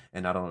mean?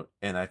 And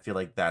I feel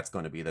like that's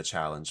going to be the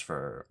challenge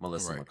for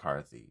Melissa right,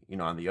 McCarthy.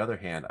 On the other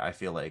hand, I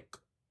feel like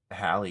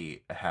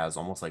Hallie has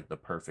almost like the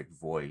perfect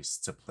voice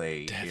to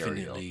play Ariel.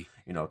 definitely.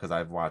 Because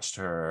I've watched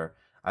her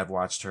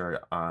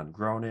on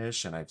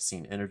Grownish, and I've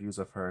seen interviews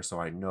of her, so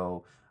I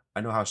know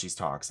how she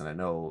talks,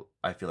 and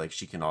I feel like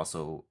she can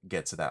also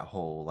get to that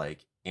whole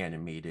like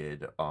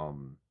animated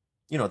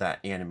that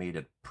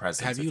animated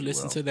presence, Have if you you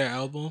listened will. to their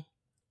album?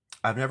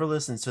 I've never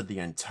listened to the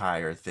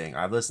entire thing.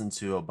 I've listened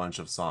to a bunch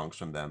of songs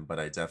from them, but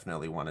I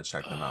definitely want to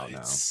check them Oh, out it's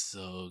now.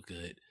 so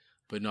good.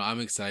 But no, I'm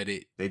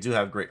excited. They do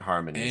have great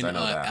harmonies, I And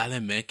know that.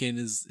 Alan Menken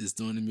is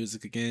doing the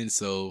music again,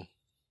 so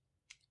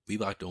we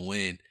about to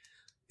win.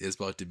 It's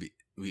about to be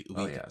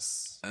Oh we.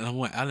 yes. And I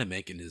want Alan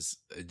Menken is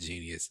a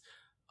genius.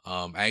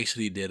 I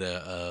actually did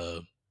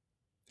a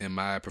in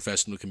my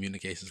professional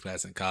communications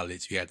class in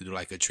college. You had to do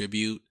like a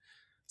tribute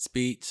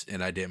speech,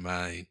 and I did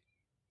mine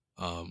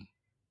um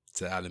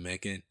to Alan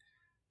Menken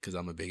because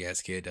I'm a big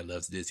ass kid that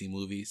loves Disney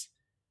movies.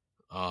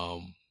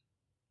 Um,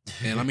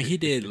 and I mean he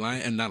did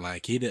Lion and not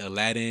like he did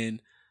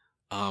Aladdin.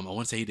 I want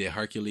to say he did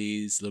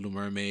Hercules, Little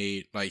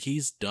Mermaid. Like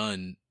he's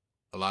done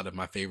a lot of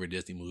my favorite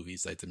Disney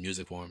movies, like the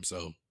music for him.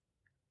 So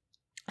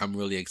I'm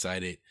really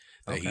excited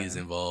that he's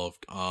Okay.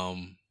 involved.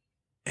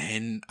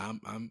 And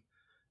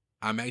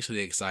I'm actually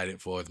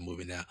excited for the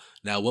movie now.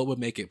 Now, what would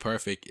make it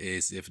perfect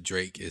is if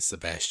Drake is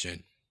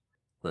Sebastian.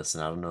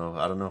 Listen, I don't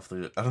know if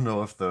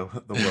the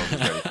world is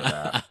ready for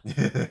that.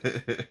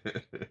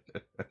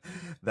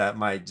 That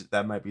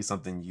might be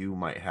something you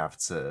might have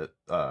to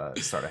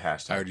start a I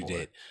hashtag already for.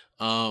 did.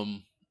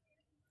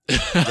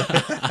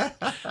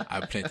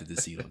 I planted the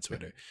seed on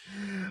Twitter.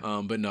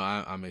 But no,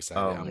 I'm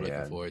excited. Oh I'm looking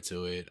man. forward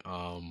to it.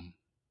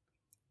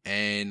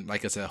 And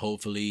like I said,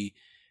 hopefully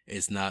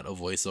it's not a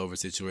voiceover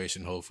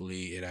situation.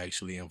 Hopefully it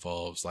actually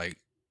involves like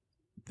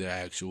the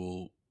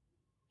actual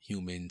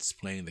humans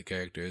playing the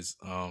characters.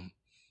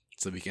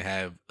 So we can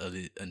have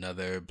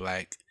another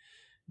black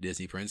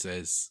Disney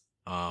princess.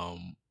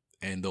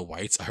 And the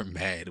whites are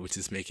mad, which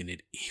is making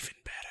it even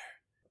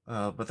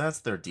better. But that's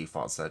their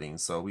default setting.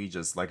 So we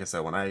just, like I said,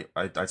 when I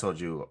told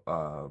you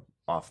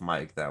off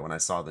mic that when I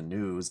saw the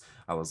news,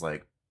 I was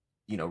like,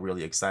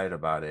 really excited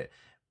about it.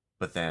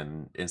 But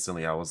then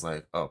instantly I was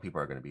like, oh,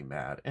 people are gonna be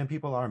mad. And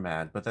people are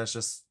mad, but that's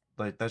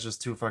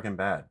just too fucking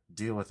bad.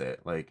 Deal with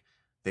it. Like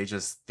they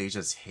just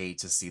hate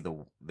to see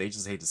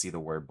the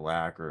word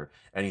black or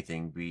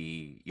anything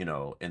be,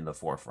 in the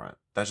forefront.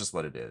 That's just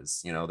what it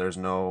is.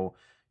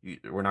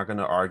 We're not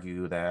gonna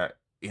argue that,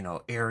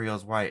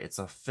 Ariel's white. It's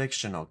a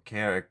fictional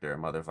character,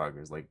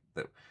 motherfuckers. Like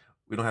that,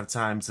 we don't have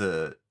time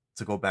to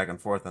go back and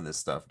forth on this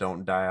stuff.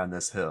 Don't die on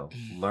this hill.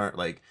 Learn,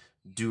 like,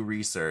 do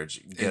research,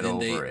 And get then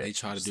over they it,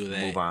 try to just do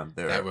move on that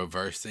there.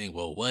 reverse thing.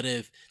 Well, what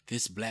if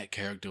this black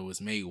character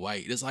was made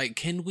white? It's like,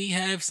 can we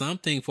have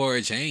something for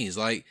a change?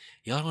 Like,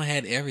 y'all don't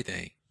had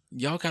everything.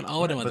 Y'all got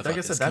all the Right, but like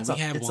I said, motherfuckers. Can we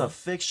have it's a one?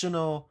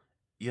 fictional,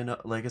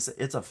 like I said,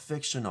 it's a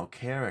fictional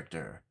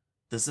character.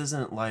 This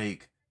isn't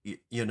like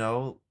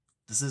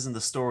this isn't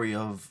the story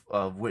of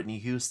Whitney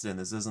Houston.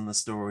 This isn't the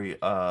story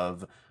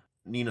of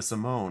Nina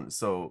Simone.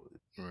 So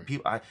Right.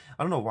 people, I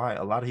don't know why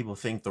a lot of people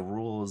think the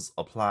rules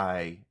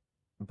apply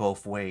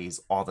both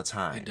ways all the It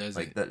time. Like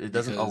doesn't, that, it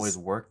doesn't always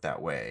because work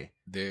that way.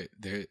 there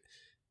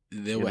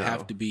You would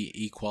have know. to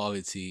be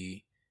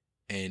equality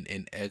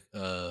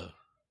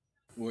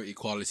or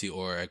equality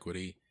or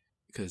equity,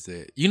 because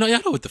y'all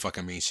know what the fuck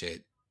I mean.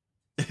 Shit,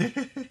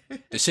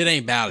 the shit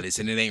ain't balanced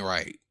and it ain't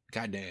right.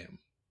 Goddamn.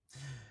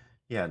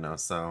 Yeah, no,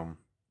 so,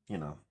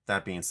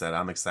 that being said,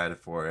 I'm excited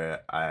for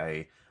it.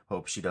 I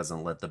hope she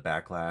doesn't let the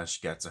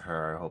backlash get to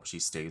her. I hope she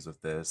stays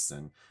with this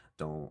and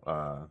don't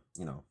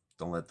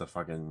don't let the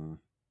fucking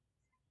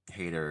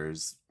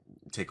haters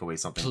take away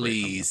something great from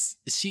you. Please,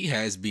 she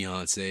has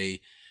Beyonce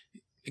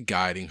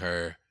guiding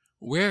her.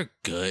 We're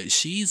good.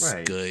 She's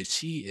Right. good.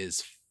 She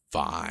is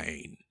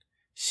fine.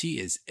 She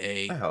is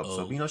I hope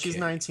so. But, she's okay.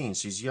 19.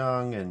 She's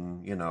young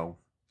and,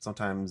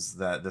 sometimes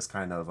this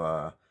kind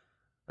of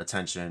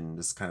attention,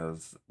 this kind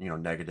of,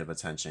 negative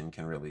attention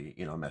can really,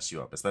 mess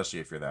you up, especially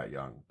if you're that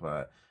young.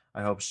 But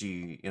I hope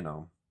she,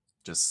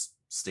 just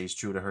stays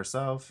true to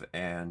herself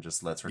and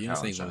just lets her Beyonce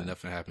talent ain't gonna let shine.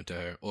 nothing happen to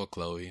her or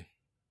Chloe.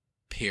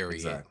 Period.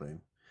 Exactly.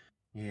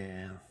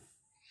 Yeah.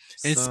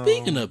 And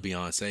speaking So, of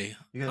Beyonce,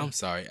 yeah, I'm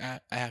sorry. I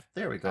have.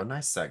 there we go.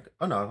 Nice seg.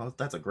 Oh no,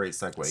 that's a great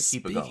segue. Keep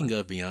it Speaking going.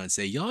 of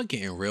Beyonce, y'all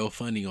getting real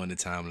funny on the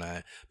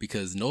timeline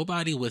because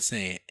nobody was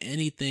saying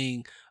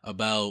anything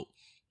about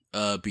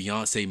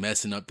Beyonce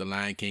messing up the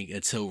Lion King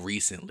until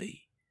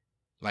recently.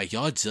 Like,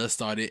 y'all just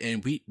started,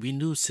 and we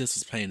knew Sis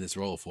was playing this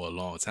role for a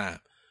long time.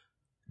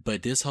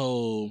 But this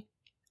whole,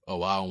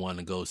 oh, I don't want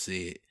to go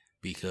see it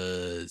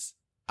because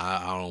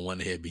I don't want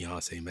to hear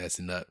Beyonce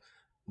messing up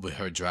with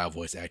her dry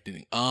voice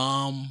acting.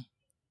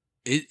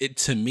 It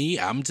to me,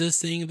 I'm just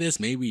saying this.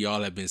 Maybe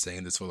y'all have been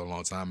saying this for a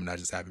long time and I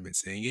just haven't been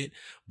saying it,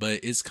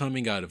 but it's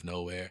coming out of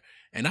nowhere.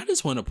 And I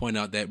just want to point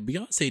out that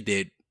Beyonce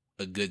did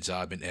a good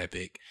job in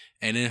Epic.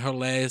 And in her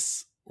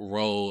last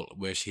role,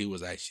 where she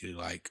was actually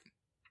like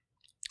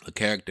a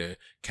character,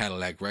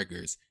 Cadillac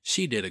Records,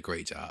 she did a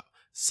great job.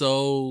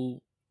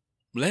 So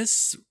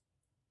let's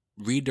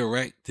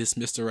redirect this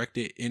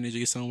misdirected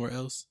energy somewhere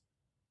else.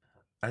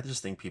 I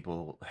just think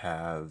people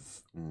have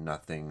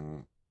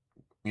nothing,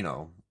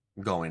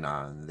 going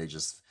on. They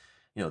just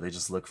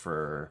look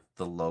for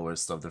the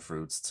lowest of the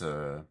fruits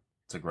to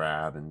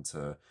grab and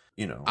to,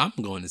 I'm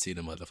going to see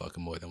the motherfucker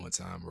more than one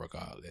time,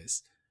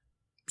 regardless.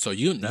 So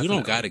you don't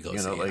definitely, gotta go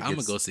see it. like I'm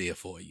gonna go see it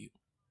for you.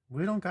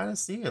 we don't gotta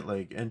see it.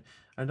 Like, and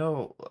I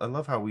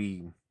love how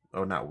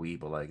not we,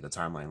 but like the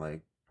timeline,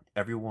 like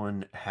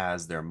everyone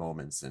has their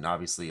moments, and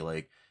obviously,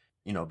 like,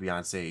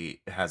 Beyonce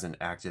hasn't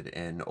acted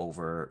in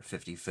over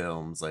 50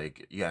 films.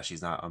 Like, yeah,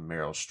 she's not a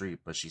Meryl Streep,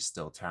 but she's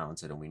still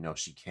talented, and we know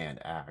she can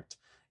act,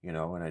 and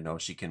I know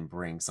she can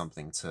bring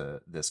something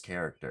to this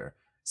character.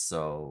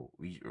 So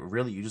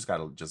really, you just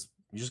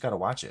gotta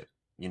watch it.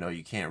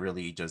 You can't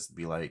really just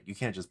be like,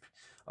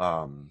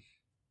 um,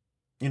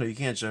 you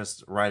can't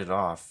just write it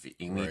off Right.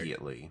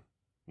 immediately.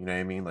 You know what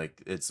I mean?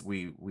 Like,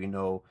 we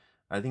know.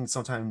 I think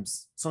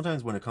sometimes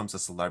when it comes to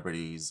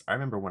celebrities, I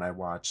remember when I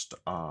watched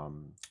what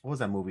was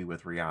that movie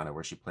with Rihanna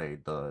where she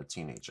played the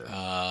teenager?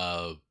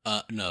 No,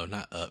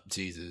 not Up.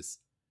 Jesus.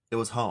 It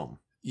was Home.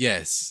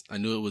 Yes, I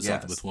knew it was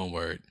something with Yes. one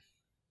word.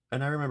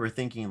 And I remember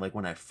thinking, like,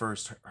 when I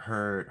first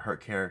heard her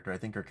character, I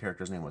think her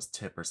character's name was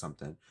Tip or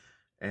something.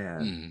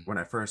 And Mm, when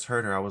I first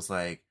heard her, I was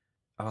like,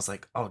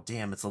 oh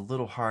damn, it's a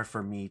little hard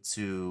for me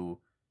to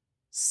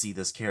see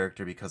this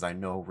character because I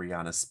know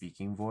Rihanna's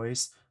speaking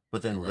voice.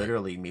 But then right.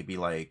 literally maybe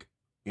like,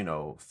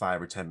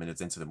 5 or 10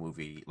 minutes into the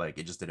movie, like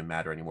it just didn't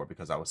matter anymore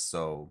because I was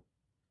so,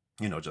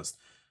 just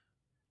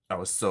I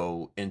was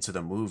so into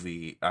the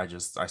movie. I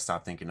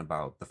stopped thinking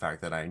about the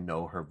fact that I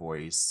know her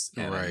voice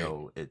and I Right.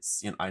 know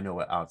I know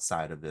it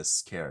outside of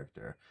this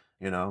character,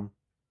 you know?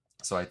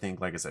 So I think,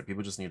 like I said,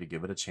 people just need to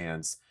give it a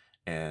chance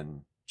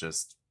and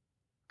just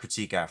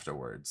critique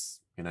afterwards.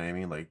 You know what I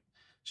mean? Like,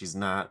 she's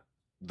not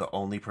the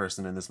only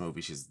person in this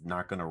movie. She's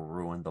not gonna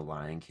ruin the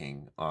Lion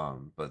King.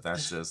 But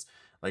that's just,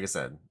 like I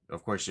said,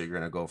 of course you're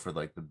gonna go for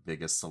like the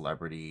biggest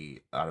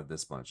celebrity out of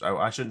this bunch.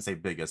 I shouldn't say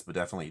biggest, but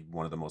definitely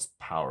one of the most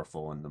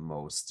powerful and the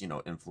most,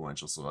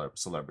 influential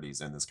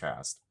celebrities in this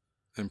cast.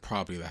 And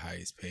probably the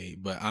highest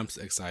paid, but I'm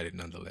excited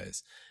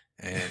nonetheless.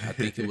 And I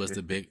think it was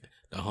the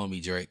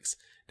homie Drakes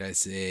that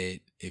said,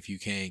 if you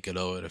can't get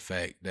over the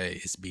fact that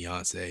it's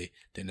Beyonce,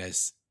 then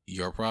that's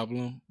your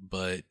problem.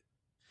 But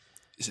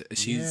Yeah.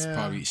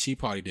 she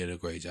probably did a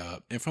great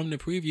job. And from the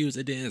previews,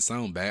 it didn't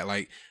sound bad.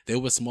 Like, there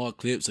were small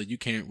clips, so you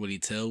can't really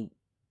tell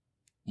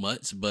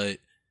much, but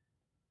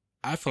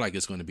I feel like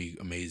it's going to be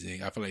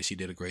amazing. I feel like she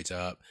did a great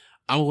job.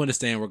 I'm going to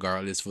stand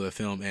regardless for the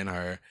film and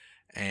her.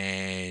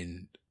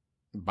 And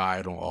buy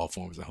it on all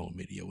forms of home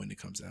media when it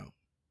comes out.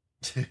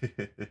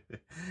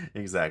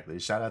 Exactly.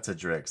 Shout out to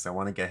Drix. I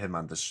want to get him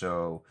on the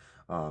show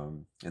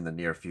in the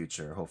near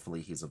future.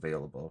 Hopefully he's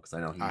available because I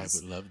know I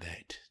would love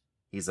that.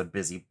 he's a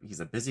busy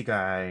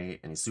guy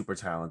and he's super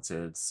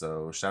talented.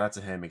 So shout out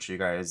to him. Make sure you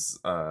guys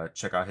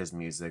check out his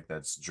music.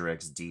 That's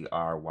Drix,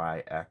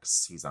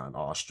 Dryx. He's on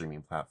all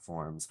streaming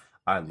platforms.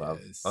 I love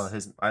Yes.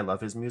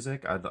 his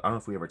music. I don't know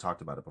if we ever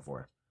talked about it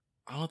before.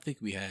 I don't think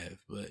we have,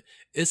 but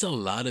it's a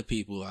lot of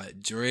people like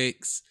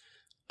Drix,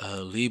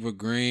 Libra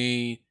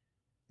Green,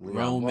 Leon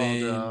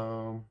Roman,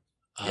 Waldo.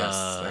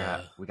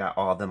 Yes, we got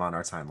all of them on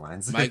our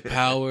timelines. Mike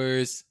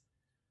Powers,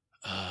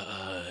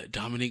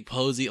 Dominique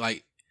Posey.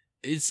 Like,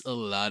 it's a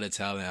lot of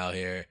talent out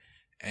here,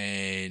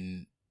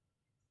 and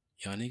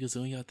y'all niggas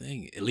doing y'all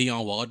thing.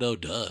 Leon Waldo,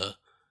 duh.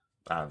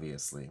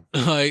 Obviously.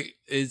 Like,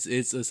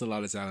 it's a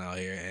lot of talent out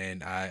here,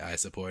 and I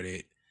support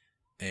it,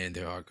 and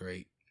they're all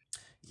great.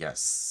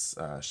 Yes.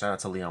 Shout out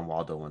to Leon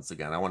Waldo once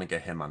again. I want to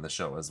get him on the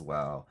show as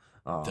well.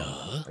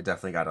 Duh. I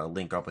definitely got to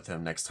link up with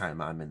him next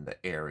time I'm in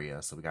the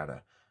area. So we got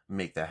to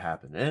make that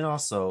happen. And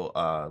also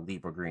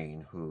Libra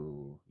Green,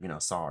 who,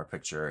 saw our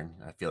picture and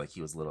I feel like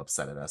he was a little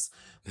upset at us.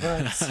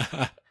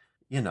 But,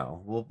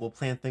 we'll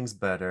plan things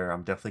better.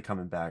 I'm definitely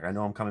coming back. I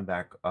know I'm coming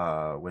back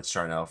with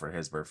Charnel for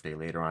his birthday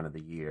later on in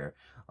the year.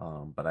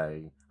 But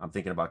I'm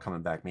thinking about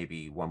coming back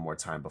maybe one more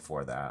time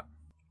before that.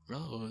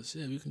 Oh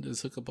shit, we can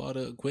just hook up all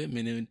the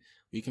equipment and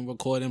we can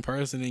record in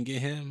person and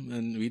get him,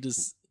 and we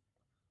just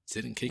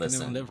sit and kick it in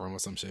the living room or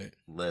some shit.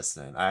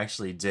 Listen, I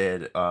actually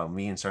did.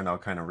 Me and Charnel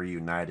kind of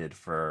reunited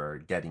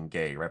for Getting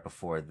Gay right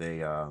before they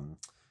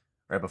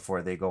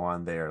go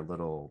on their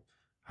little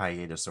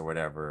hiatus or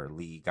whatever.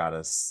 Lee got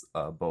us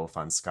both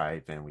on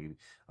Skype and we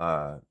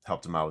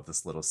helped him out with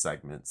this little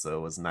segment. So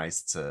it was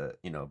nice to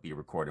be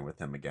recording with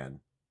him again.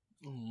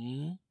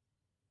 Mm-hmm.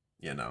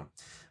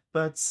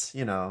 But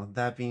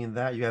that being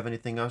that, you have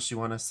anything else you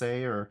want to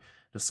say or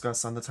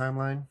discuss on the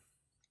timeline?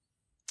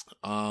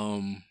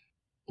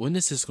 When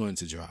is this going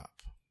to drop?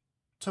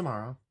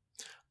 Tomorrow.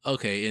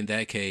 Okay, in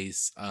that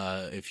case,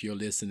 if you're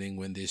listening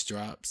when this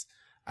drops,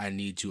 I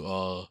need you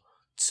all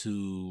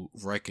to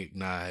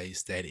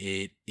recognize that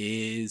it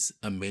is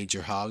a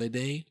major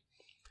holiday.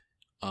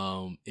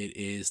 It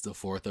is the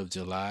 4th of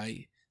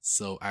July,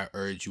 so I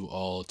urge you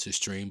all to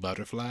stream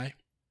Butterfly.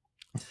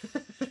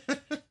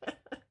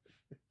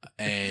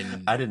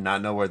 And I did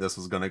not know where this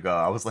was gonna go.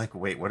 I was like,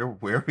 wait, where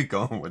are we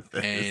going with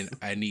this? And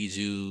I need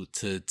you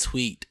to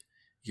tweet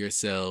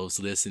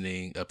yourselves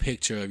listening, a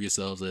picture of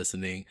yourselves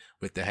listening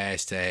with the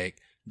hashtag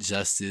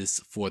Justice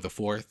for the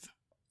 4th.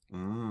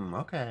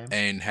 Okay.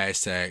 And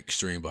hashtag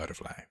Stream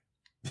Butterfly.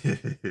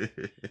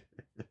 The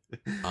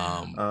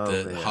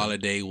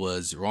holiday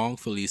was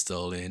wrongfully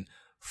stolen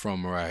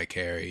from Mariah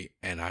Carey,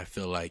 and I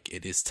feel like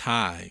it is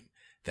time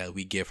that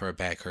we give her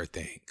back her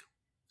thing.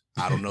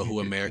 I don't know who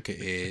America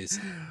is.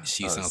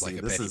 She sounds like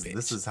a petty bitch.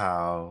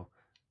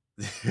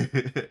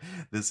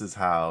 This is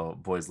how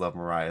Boys Love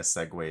Mariah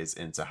segues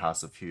into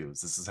House of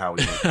Hughes. This is how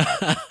we make it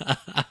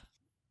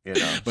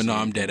happen. But no,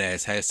 I'm dead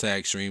ass.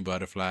 Hashtag Stream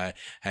Butterfly.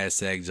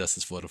 Hashtag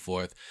Justice for the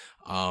 4th.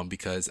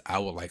 Because I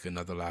would like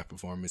another live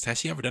performance. Has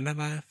she ever done that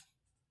live?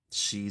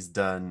 She's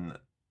done,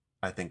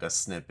 I think, a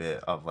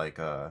snippet of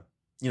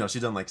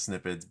she's done like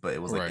snippets, but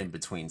it was like in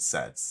between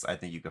sets. I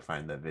think you could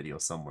find that video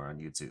somewhere on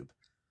YouTube.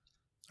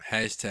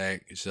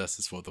 Hashtag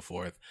Justice for the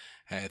 4th.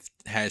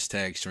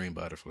 Hashtag Stream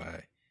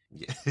Butterfly.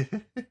 Yeah.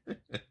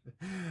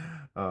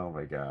 Oh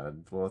my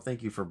God. Well,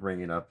 thank you for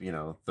bringing up,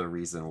 the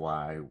reason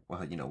why,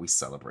 we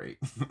celebrate.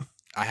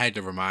 I had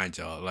to remind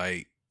y'all,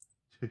 like,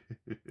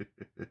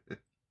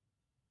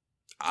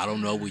 I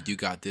don't know where you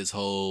got this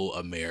whole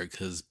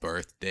America's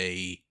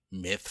birthday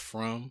myth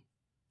from.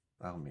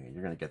 Oh man,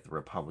 you're gonna get the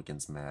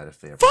Republicans mad if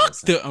they ever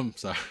listen. I'm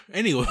sorry.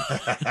 Anyway.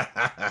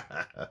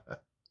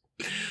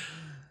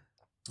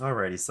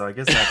 Alrighty, so I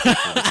guess that's it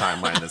for the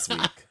timeline this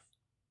week.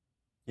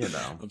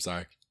 I'm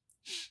sorry.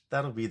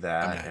 That'll be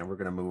that, and we're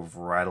gonna move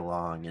right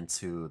along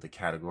into the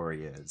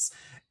category is.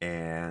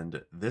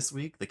 And this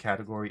week the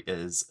category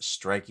is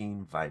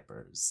Striking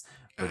Vipers.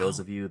 For those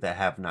of you that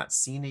have not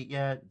seen it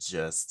yet,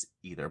 just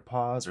either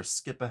pause or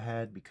skip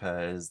ahead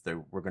because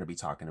we're going to be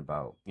talking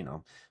about,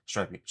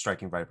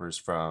 Striking Vipers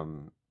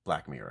from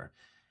Black Mirror.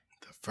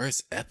 The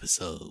first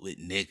episode with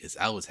niggas.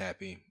 I was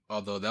happy.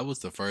 Although that was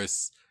the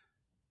first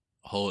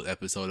whole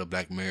episode of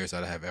Black Mirror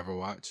that I have ever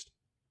watched.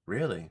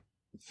 Really?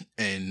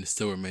 And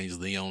still remains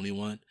the only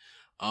one.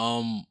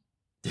 And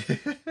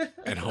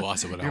I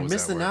watched it when I was at work. You're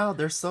missing out.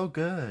 They're so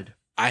good.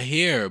 I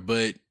hear,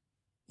 but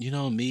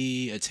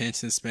me,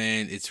 attention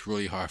span, it's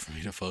really hard for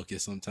me to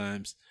focus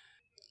sometimes.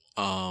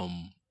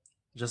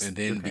 Because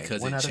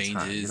it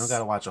changes. You don't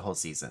gotta watch a whole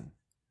season.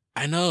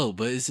 I know,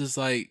 but it's just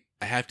like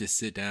I have to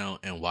sit down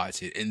and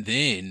watch it. And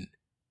then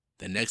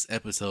the next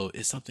episode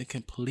is something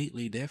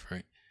completely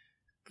different.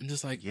 I'm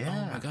just like,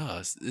 oh my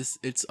gosh,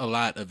 it's a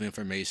lot of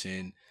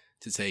information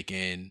to take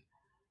in.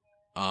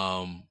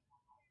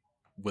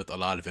 With a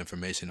lot of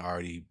information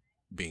already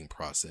being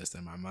processed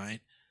in my mind.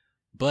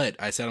 But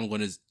I said I'm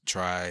going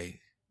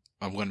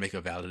to make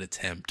a valid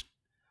attempt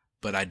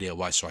but I did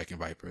watch Striking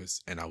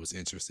Vipers, and I was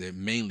interested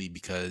mainly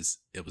because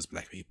it was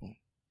black people.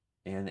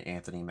 And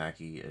Anthony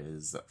Mackie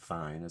is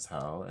fine as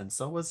hell, and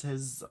so was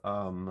his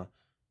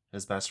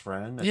best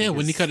friend. I Yeah, think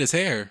when he cut his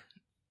his hair,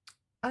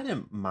 I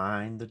didn't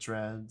mind the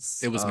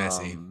dreads. it was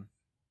messy.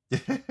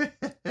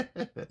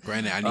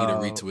 Granted, I need a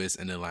uh, retwist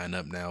in the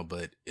lineup now,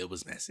 but it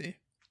was messy.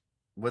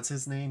 what's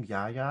his name?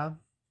 Yaya?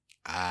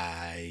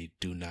 I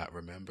do not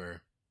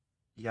remember.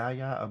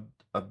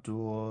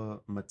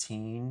 Abdul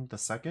Mateen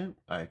II.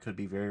 I could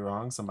be very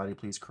wrong. Somebody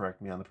please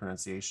correct me on the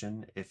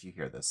pronunciation if you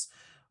hear this.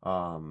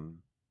 Um,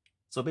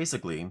 so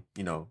basically,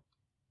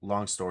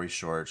 long story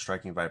short,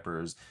 Striking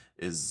Vipers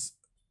is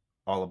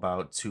all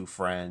about two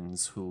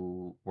friends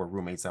who were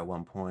roommates at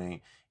one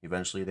point.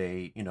 Eventually,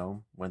 they,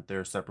 went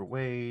their separate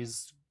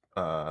ways.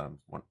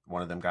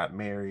 One of them got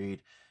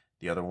married.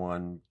 The other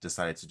one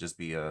decided to just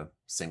be a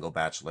single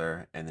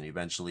bachelor. And then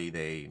eventually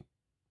they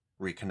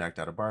reconnect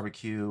at a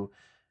barbecue.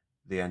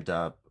 They end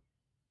up,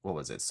 what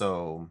was it?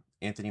 So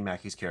Anthony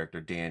Mackie's character,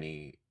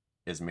 Danny,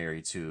 is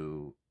married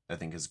to, I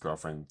think, his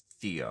girlfriend,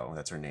 Theo.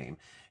 That's her name.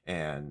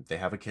 And they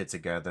have a kid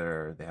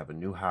together. They have a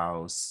new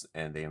house.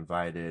 And they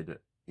invited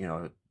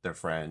their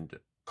friend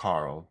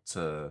Carl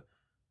to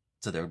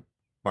their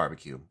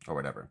barbecue or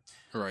whatever.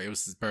 Right, it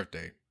was his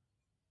birthday.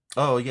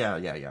 Oh yeah,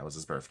 yeah, yeah. It was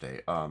his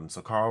birthday.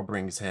 So Carl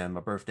brings him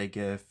a birthday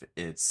gift.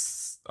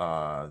 It's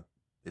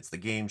the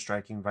game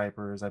Striking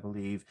Vipers, I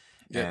believe,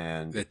 Yep,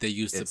 and that they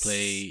used to it's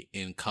play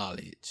in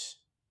college.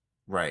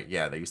 right.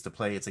 Yeah, they used to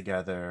play it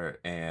together,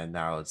 and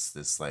now it's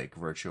this like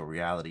virtual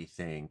reality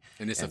thing.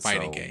 And it's a And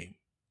fighting so game,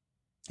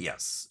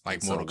 yes, and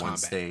like so Mortal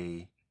once Kombat.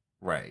 they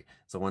right,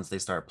 so once they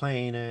start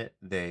playing it,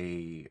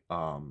 they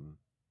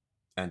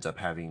end up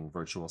having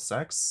virtual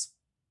sex,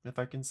 if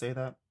I can say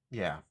that.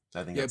 Yeah,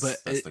 I think Yeah,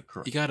 but that's the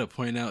correct. you got to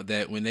point out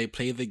that when they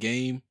play the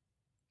game,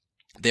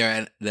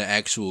 they're the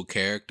actual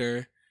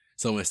character.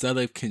 So instead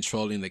of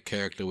controlling the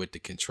character with the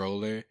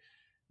controller,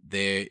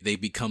 they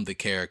become the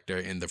character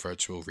in the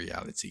virtual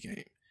reality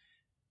game.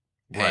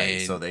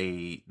 Right. So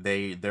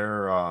And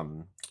their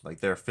like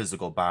their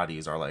physical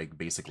bodies are like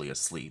basically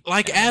asleep,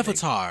 like and then they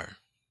Avatar,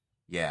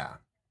 yeah,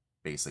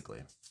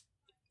 basically.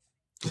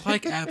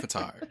 like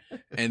Avatar.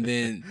 And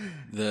then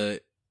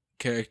the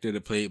character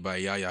that played by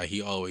Yaya,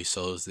 he always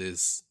shows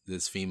this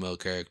female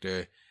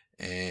character,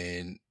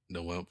 and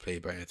the one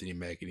played by Anthony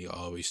Mackie,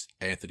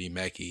 Anthony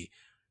Mackie.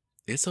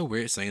 It's so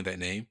weird saying that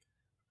name.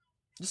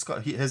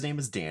 His name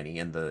is Danny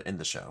in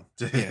the show.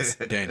 Yes,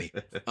 Danny.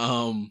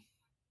 Um,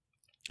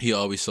 he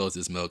always shows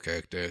this male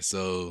character.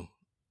 So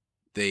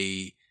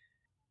they,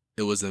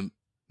 it was a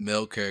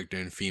male character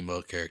and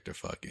female character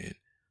fucking,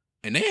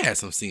 and they had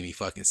some steamy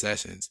fucking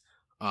sessions.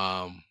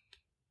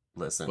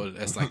 Listen. But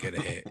let's not get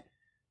ahead.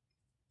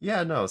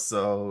 Yeah, no.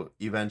 So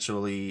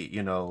eventually,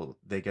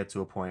 they get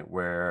to a point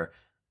where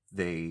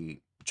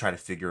they try to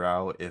figure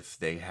out if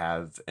they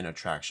have an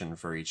attraction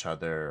for each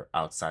other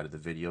outside of the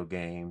video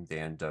game. They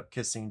end up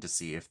kissing to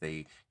see if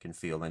they can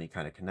feel any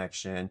kind of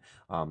connection.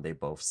 They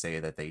both say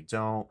that they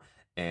don't,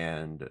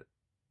 and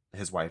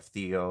his wife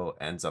Theo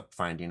ends up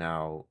finding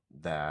out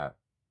that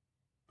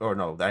or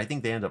no, I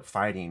think they end up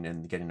fighting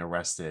and getting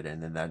arrested,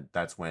 and then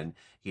that's when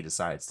he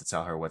decides to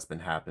tell her what's been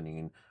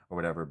happening or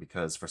whatever,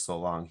 because for so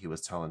long he was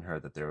telling her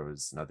that there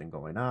was nothing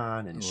going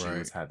on, and she Right.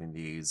 was having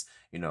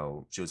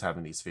she was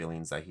having these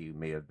feelings that he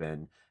may have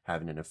been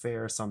having an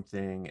affair or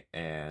something,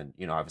 and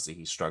obviously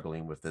he's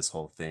struggling with this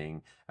whole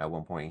thing. At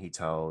one point he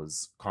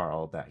tells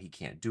Carl that he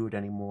can't do it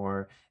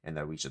anymore and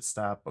that we should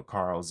stop, but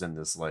Carl's in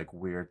this like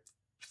weird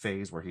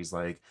phase where he's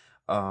like,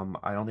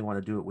 I only want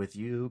to do it with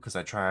you because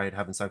I tried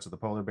having sex with a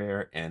polar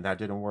bear and that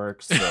didn't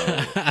work. So,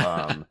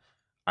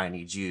 I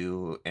need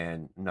you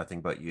and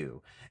nothing but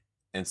you.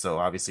 And so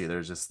obviously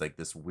there's just like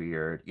this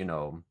weird,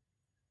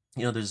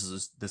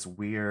 there's this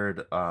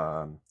weird,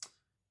 I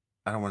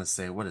don't want to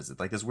say, what is it?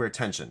 Like this weird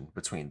tension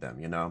between them.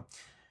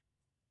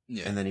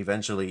 Yeah. And then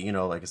eventually,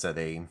 like I said,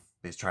 they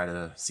try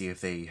to see if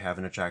they have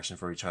an attraction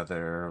for each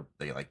other.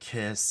 They like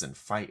kiss and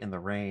fight in the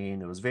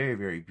rain. It was very,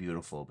 very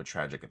beautiful, but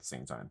tragic at the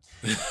same time.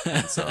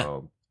 And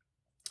so,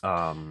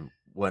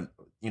 when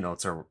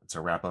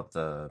to wrap up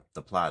the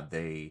plot,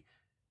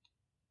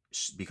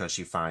 because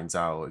she finds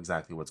out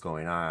exactly what's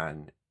going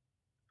on,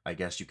 I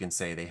guess you can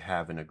say they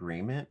have an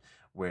agreement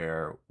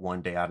where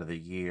one day out of the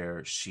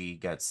year she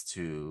gets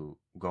to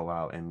go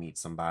out and meet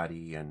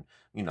somebody and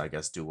I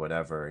guess do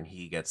whatever, and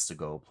he gets to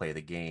go play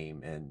the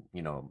game and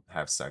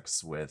have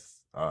sex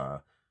with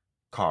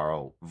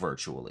Carl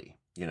virtually.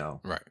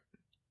 Right.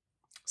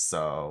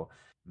 So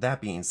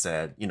that being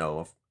said,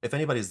 if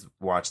anybody's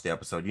watched the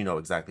episode, you know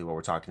exactly what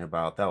we're talking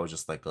about. That was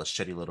just like a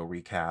shitty little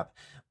recap,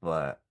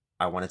 but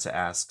I wanted to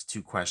ask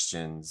two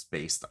questions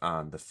based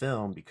on the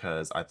film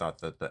because I thought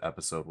that the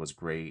episode was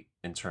great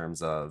in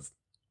terms of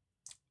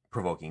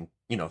provoking,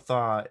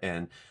 thought,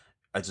 and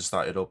I just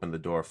thought it opened the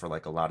door for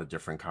like a lot of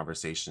different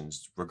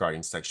conversations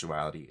regarding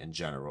sexuality in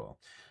general.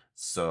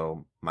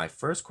 So, my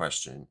first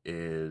question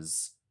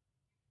is,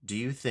 do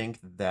you think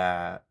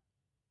that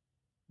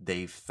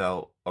they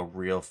felt a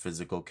real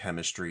physical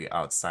chemistry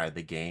outside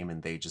the game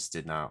and they just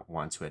did not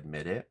want to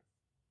admit it?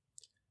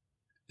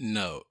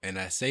 No, and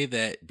I say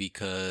that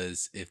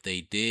because if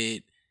they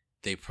did,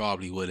 they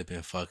probably would have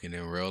been fucking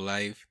in real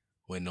life.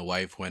 When the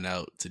wife went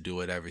out to do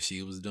whatever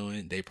she was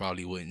doing, they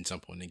probably wouldn't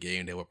jump on the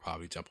game. They would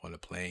probably jump on a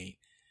plane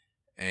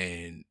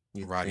and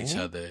You ride each think?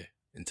 other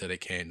until they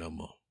can't no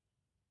more.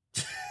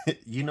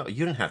 You know,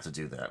 you didn't have to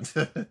do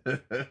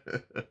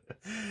that.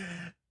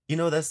 You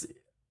know, that's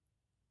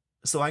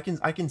so I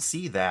can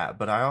see that,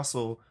 but I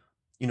also,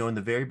 in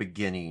the very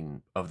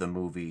beginning of the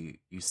movie,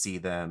 you see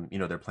them,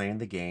 they're playing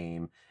the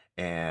game,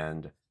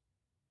 and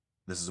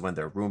this is when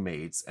they're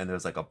roommates, and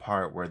there's like a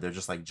part where they're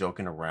just like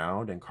joking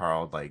around, and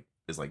Carl like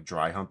is like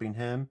dry humping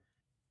him.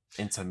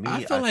 And to I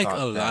me, feel I like a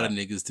thought lot of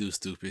that niggas do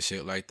stupid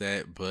shit like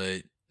that,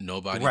 but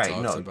nobody right,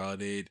 talks no,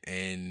 about it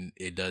and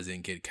it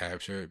doesn't get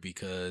captured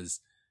because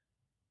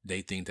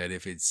they think that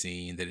if it's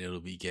seen, then it'll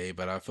be gay.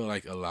 But I feel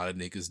like a lot of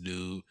niggas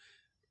do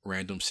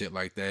random shit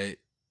like that,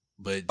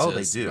 but oh,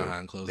 they just do.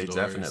 behind closed They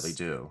definitely doors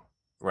do.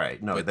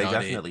 Right. No, they without it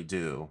definitely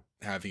do.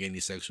 having any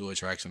sexual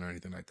attraction or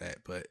anything like that.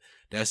 But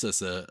that's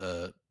just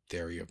a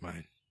theory of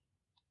mine.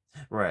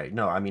 Right.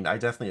 No, I mean, I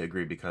definitely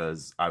agree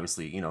because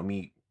obviously,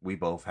 we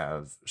both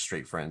have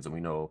straight friends, and we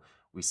know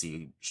we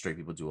see straight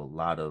people do a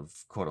lot of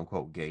quote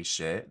unquote gay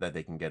shit that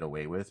they can get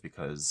away with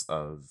because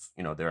of,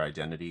 their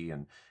identity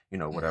and,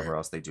 Right. whatever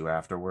else they do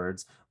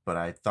afterwards. But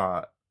I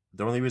thought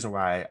the only reason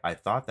why I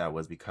thought that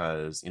was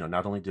because,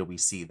 not only did we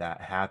see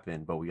that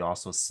happen, but we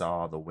also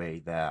saw the way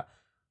that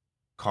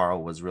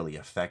Carl was really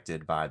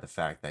affected by the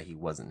fact that he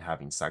wasn't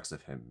having sex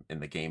with him in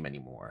the game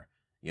anymore.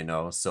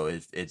 So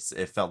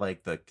it felt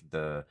like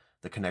the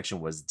connection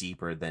was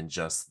deeper than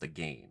just the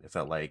game. It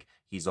felt like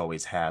he's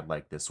always had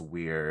like this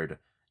weird,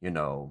 you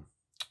know,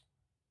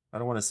 I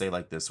don't want to say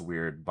like this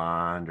weird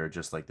bond or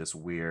just like this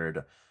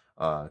weird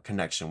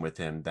connection with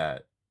him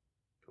that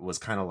was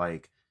kind of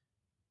like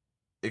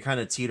it kind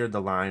of teetered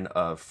the line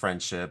of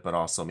friendship, but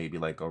also maybe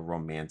like a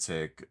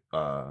romantic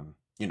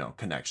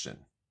connection.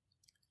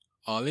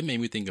 All it made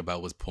me think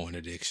about was porn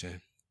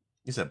addiction.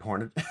 You said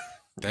porn.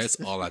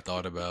 That's all I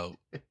thought about.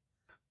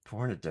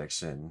 Porn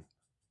addiction.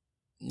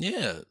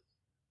 Yeah,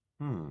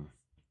 Hmm.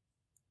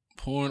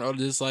 porn or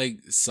just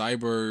like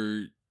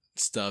cyber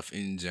stuff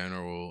in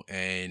general,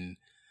 and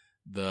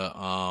the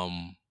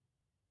um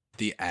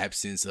the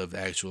absence of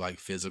actual like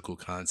physical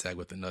contact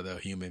with another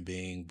human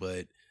being,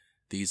 but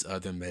these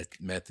other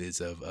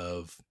methods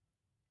of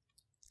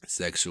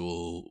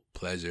sexual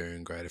pleasure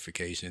and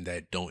gratification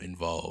that don't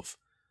involve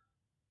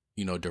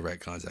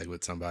direct contact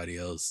with somebody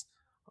else.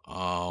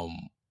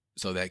 um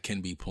so that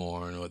can be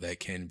porn, or that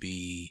can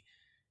be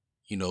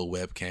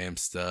webcam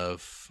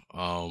stuff.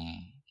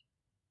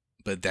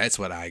 But that's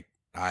what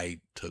I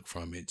took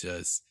from it,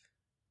 just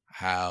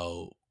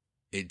how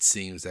it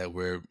seems that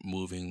we're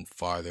moving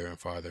farther and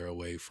farther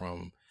away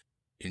from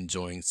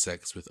enjoying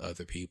sex with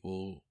other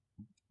people,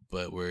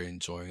 but we're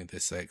enjoying the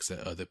sex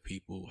that other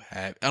people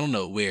have. I don't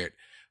know, weird,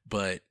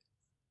 but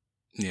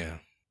yeah.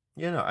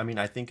 I mean,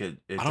 I think it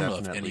I don't know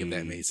if any of that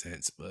definitely. made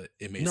sense, but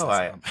it made No,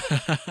 sense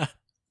I now.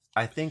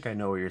 I think I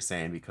know what you're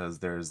saying because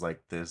there's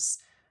like this,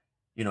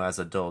 as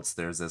adults,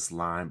 there's this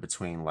line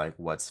between like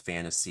what's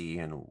fantasy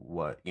and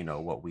what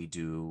we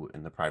do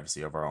in the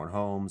privacy of our own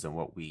homes and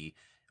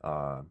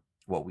uh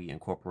what we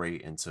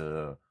incorporate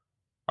into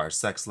our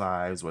sex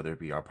lives, whether it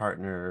be our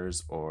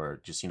partners or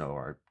just,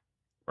 our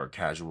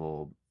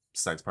casual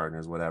sex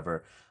partners,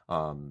 whatever.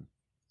 Um,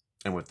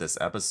 and with this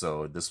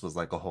episode, this was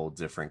like a whole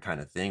different kind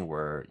of thing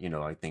where,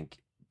 I think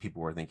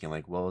people were thinking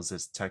like, well, is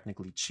this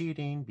technically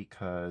cheating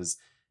because,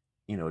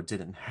 it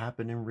didn't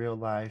happen in real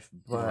life,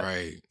 but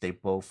Right. they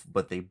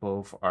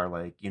both are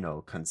like,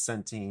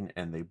 consenting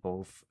and they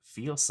both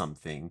feel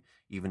something,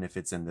 even if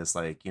it's in this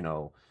like,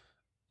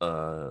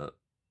 uh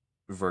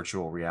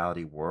virtual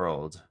reality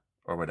world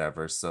or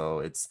whatever. So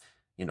it's,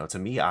 to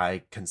me,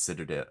 I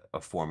considered it a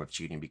form of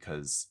cheating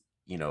because,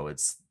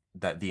 it's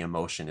that the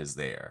emotion is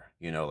there,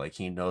 like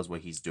he knows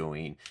what he's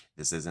doing.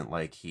 This isn't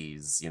like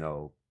he's,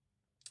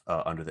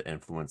 under the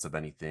influence of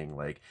anything,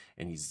 like,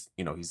 and he's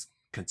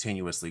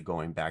continuously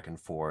going back and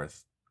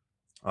forth.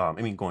 I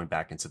mean, going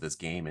back into this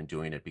game and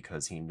doing it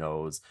because he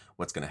knows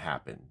what's going to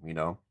happen.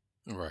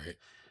 Right.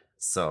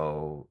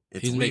 So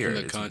it's He's making weird.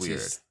 a It's weird.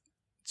 conscious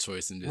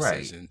choice and Right.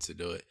 decision to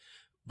do it.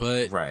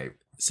 But Right.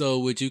 so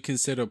would you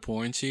consider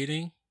porn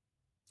cheating?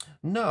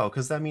 No,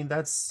 because I mean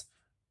that's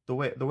the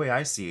way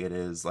I see it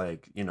is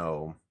like,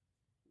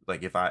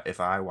 like if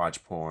I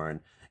watch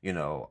porn,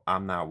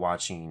 I'm not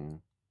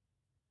watching.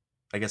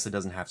 I guess it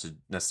doesn't have to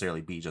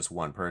necessarily be just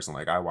one person.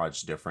 Like I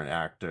watch different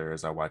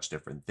actors, I watch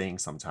different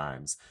things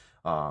sometimes.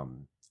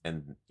 And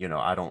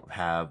I don't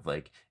have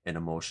like an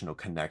emotional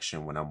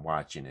connection when I'm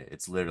watching it.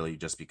 It's literally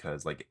just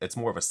because like it's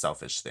more of a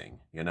selfish thing.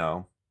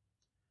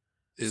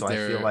 Is So I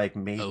feel there like a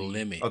maybe, oh,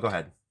 limit? go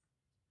ahead.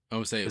 I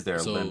would say, Is there a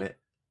so limit?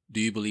 do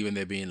you believe in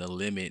there being a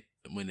limit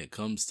when it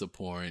comes to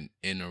porn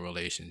in a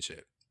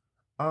relationship?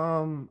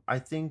 I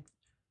think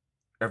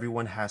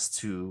everyone has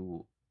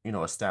to,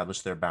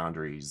 establish their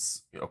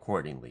boundaries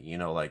accordingly.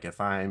 Like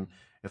if I'm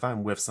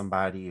with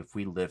somebody, if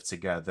we live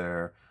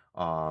together,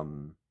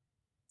 um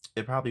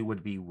it probably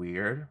would be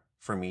weird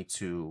for me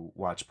to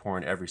watch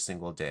porn every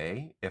single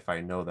day if I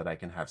know that I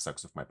can have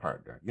sex with my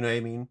partner. You know what I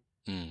mean?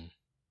 Mm,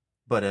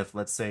 But if,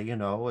 let's say,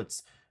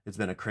 it's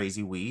been a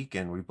crazy week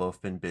and we've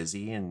both been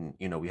busy and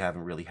we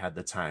haven't really had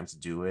the time to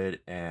do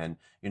it, and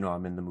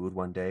I'm in the mood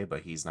one day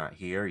but he's not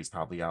here, he's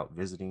probably out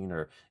visiting,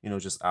 or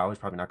just out, he's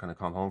probably not going to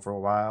come home for a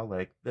while,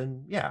 like,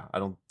 then yeah, I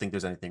don't think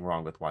there's anything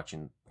wrong with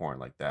watching porn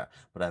like that.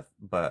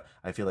 But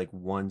I feel like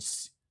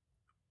once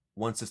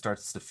it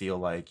starts to feel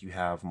like you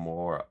have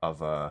more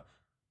of a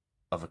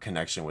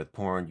connection with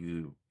porn,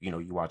 you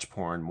watch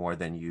porn more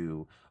than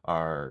you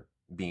are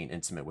being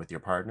intimate with your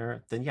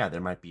partner, then yeah,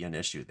 there might be an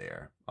issue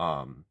there.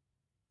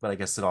 But I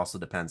guess it also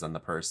depends on the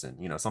person.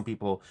 Some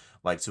people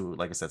like to,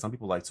 like I said, some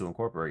people like to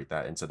incorporate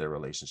that into their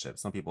relationship.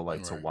 Some people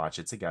like to right. watch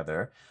it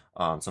together.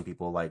 Some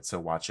people like to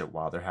watch it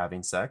while they're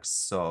having sex.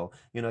 So,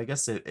 I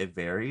guess it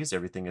varies.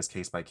 Everything is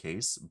case by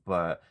case.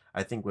 But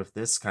I think with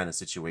this kind of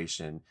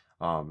situation,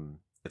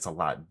 it's a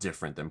lot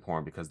different than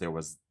porn because there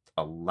was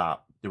a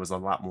lot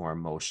more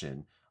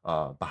emotion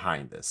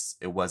behind this.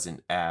 It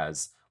wasn't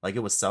as like, it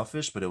was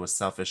selfish, but it was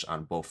selfish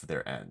on both of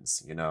their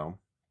ends.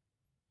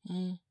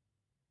 Mm,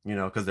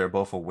 Because they're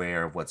both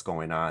aware of what's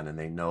going on and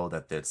they know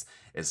that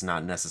it's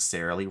not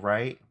necessarily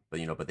right,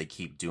 but they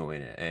keep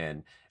doing it.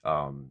 And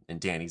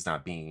Danny's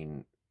not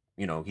being,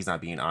 he's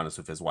not being honest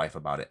with his wife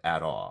about it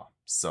at all.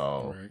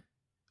 So right.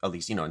 at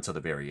least, until the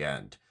very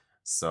end.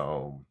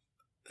 So,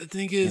 The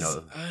thing you is,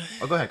 know,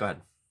 oh, go ahead, go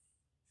ahead.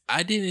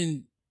 I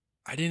didn't,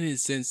 I didn't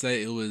sense that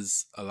it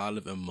was a lot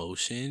of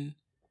emotion.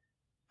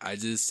 I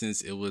just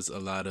sensed it was a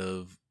lot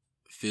of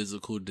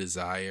physical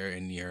desire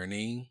and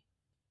yearning,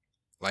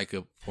 like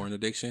a porn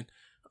addiction.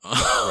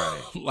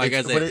 Right. Like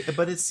I said,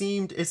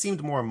 It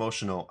seemed more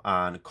emotional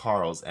on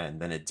Carl's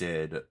end than it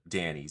did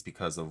Danny's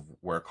because of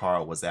where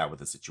Carl was at with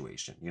the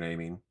situation. You know what I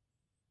mean?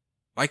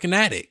 like an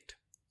addict.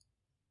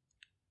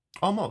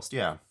 Almost,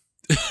 yeah.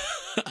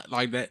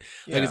 Like that.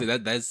 Like I Yeah.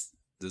 said,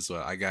 that's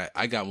what I got.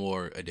 I got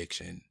more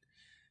addiction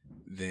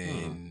Hmm.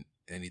 than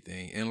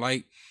anything. And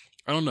like,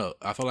 I don't know.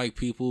 I feel like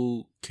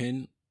people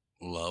can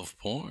love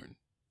porn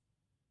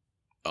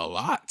a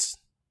lot.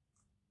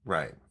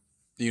 Right.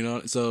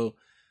 So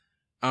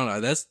I don't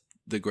know. That's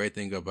the great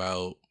thing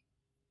about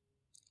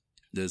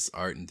this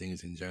art and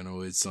things in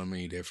general. It's so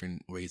many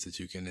different ways that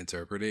you can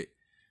interpret it.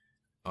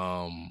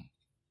 Um,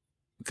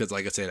 because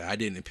like I said, I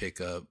didn't pick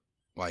up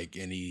like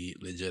any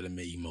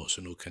legitimate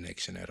emotional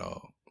connection at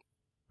all.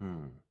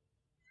 Hmm.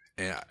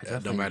 And I no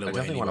definitely matter I what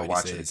definitely want to anybody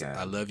watch it says, I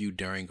again. love you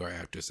during or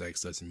after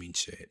sex doesn't mean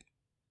shit.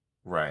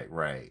 Right,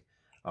 right.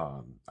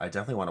 I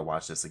definitely want to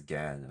watch this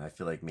again, and I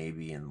feel like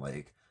maybe in,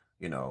 like,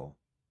 you know,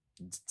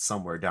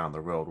 somewhere down the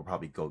road we'll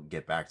probably go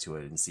get back to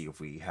it and see if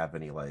we have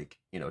any, like,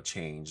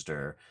 changed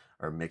or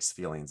mixed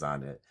feelings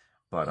on it.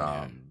 But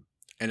Yeah.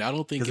 And I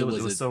don't think because it it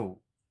was was a so.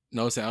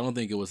 no, say I don't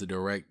think it was a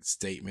direct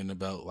statement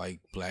about like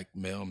black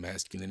male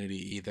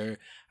masculinity either.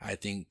 I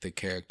think the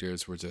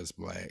characters were just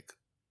black.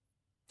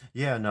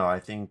 Yeah, no, I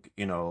think,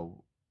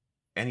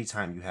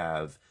 anytime you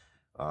have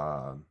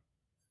um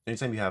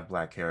anytime you have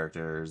black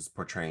characters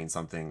portraying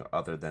something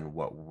other than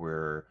what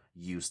we're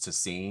used to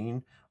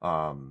seeing,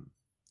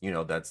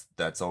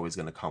 that's always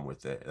going to come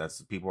with it.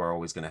 That's People are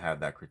always going to have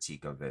that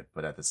critique of it,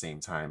 but at the same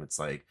time, it's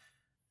like,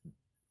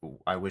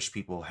 I wish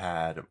people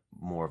had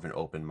more of an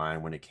open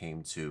mind when it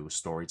came to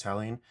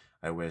storytelling.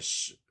 I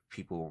wish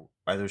people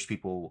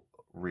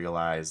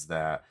realize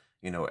that,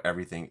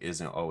 everything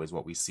isn't always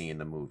what we see in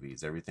the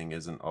movies. Everything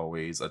isn't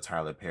always a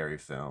Tyler Perry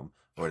film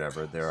or Of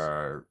whatever. There course.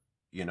 are,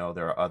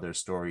 there are other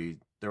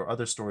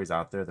stories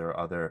out there. There are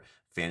other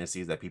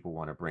fantasies that people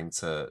want to bring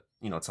to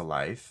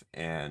life,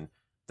 and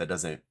that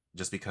doesn't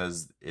just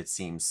because it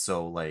seems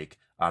so, like,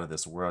 out of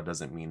this world,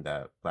 doesn't mean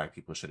that black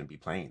people shouldn't be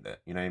playing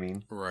that. You know what I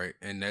mean? Right.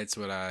 And that's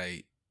what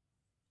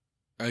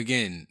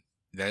again,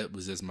 that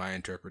was just my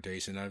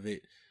interpretation of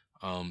it.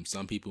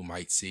 Some people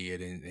might see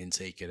it and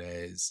take it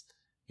as,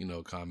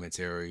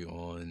 commentary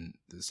on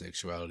the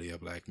sexuality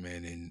of black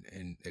men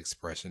and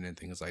expression and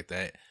things like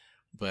that.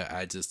 But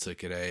I just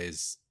took it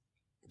as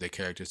the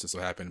characters just so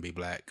happened to be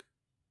black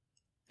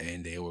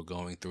and they were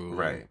going through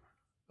Right.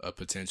 a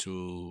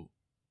potential,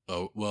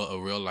 a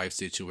real life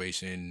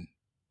situation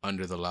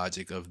under the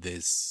logic of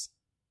this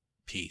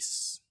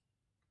piece.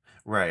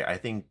 Right. I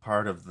think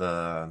part of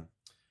the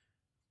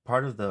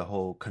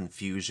whole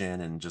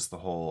confusion and just the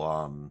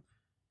whole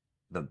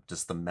the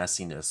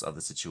messiness of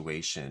the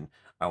situation,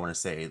 I want to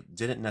say,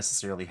 didn't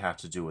necessarily have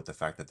to do with the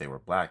fact that they were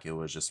black. It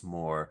was just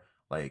more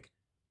like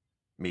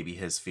maybe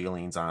his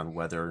feelings on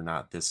whether or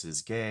not this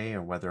is gay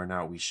and whether or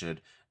not we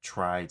should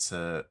try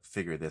to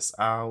figure this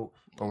out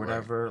or Right.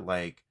 whatever.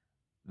 Like,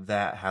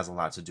 that has a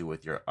lot to do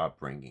with your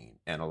upbringing.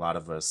 And a lot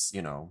of us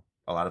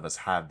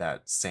have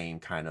that same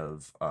kind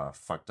of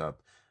fucked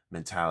up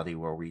mentality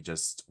where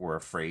we're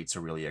afraid to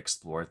really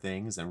explore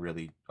things and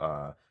really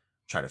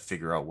try to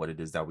figure out what it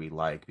is that we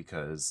like,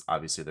 because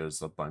obviously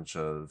there's a bunch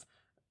of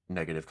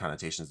negative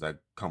connotations that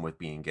come with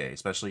being gay,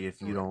 especially if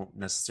you Right. don't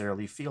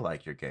necessarily feel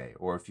like you're gay,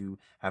 or if you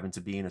happen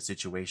to be in a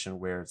situation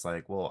where it's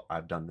like, well,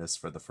 I've done this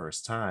for the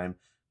first time.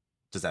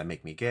 Does that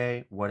make me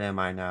gay? What am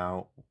I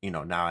now?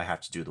 Now I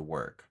have to do the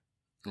work.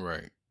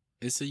 Right.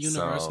 It's a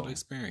universal So,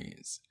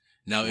 experience.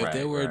 Now, if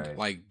there right, were right,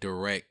 like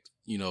direct,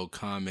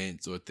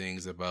 comments or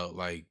things about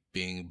like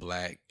being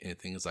black and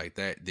things like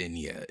that, then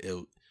yeah,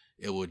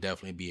 it would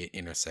definitely be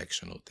an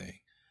intersectional thing.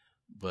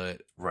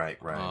 But right,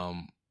 right.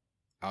 um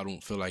I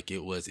don't feel like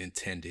it was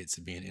intended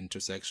to be an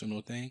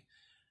intersectional thing.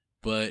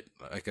 But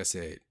like I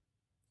said,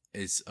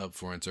 it's up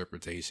for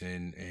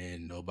interpretation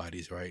and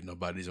nobody's right,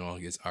 nobody's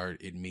wrong. It's art.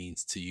 It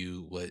means to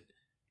you what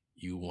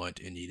you want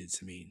and need it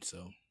to mean.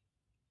 So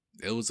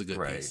it was a good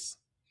Right. piece.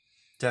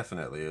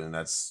 Definitely. And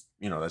that's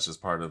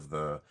just part of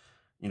the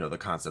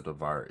concept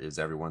of art is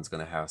everyone's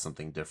going to have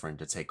something different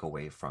to take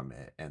away from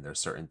it. And there's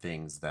certain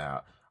things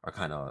that are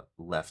kind of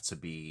left to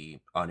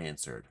be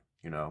unanswered,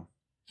 you know?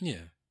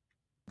 Yeah.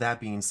 That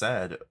being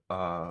said,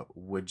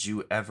 would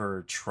you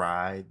ever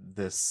try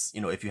this,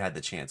 if you had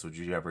the chance, would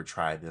you ever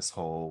try this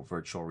whole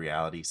virtual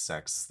reality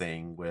sex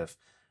thing with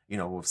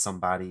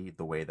somebody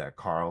the way that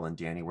Carl and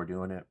Danny were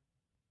doing it?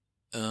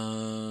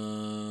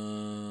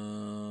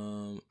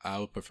 I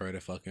would prefer to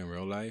fuck in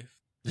real life.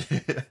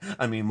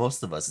 I mean,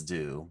 most of us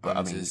do, but I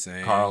I'm mean, just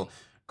Carl, saying.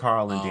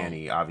 Carl and Um,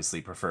 Danny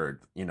obviously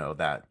preferred,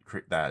 that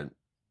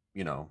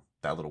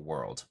little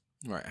world.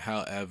 right.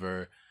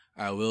 However,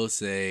 I will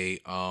say,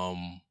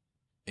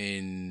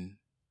 in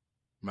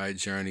my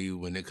journey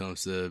when it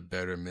comes to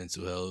better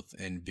mental health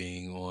and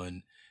being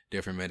on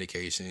different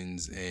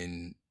medications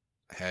and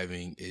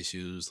having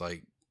issues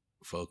like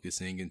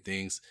focusing and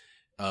things,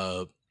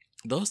 uh,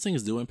 those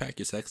things do impact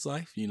your sex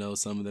life.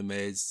 Some of the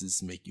meds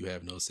just make you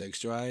have no sex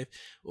drive,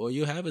 or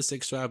you have a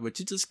sex drive, but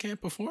you just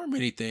can't perform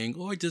anything,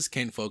 or just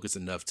can't focus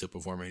enough to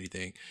perform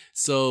anything.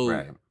 So,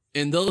 Right.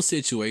 in those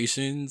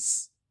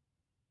situations,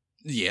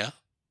 yeah,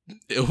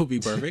 it would be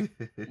perfect.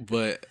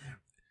 But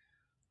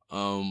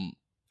um,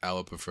 I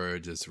would prefer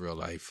just real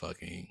life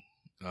fucking,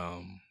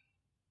 um,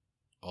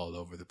 all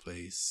over the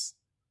place,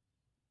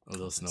 a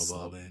little Okay,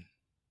 snowballing.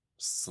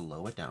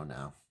 slow it down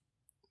now.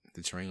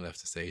 The train left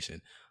the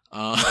station.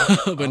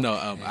 Oh, But no,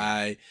 okay.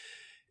 I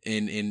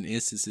in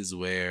instances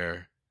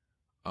where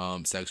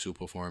sexual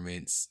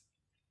performance,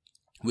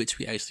 which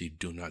we actually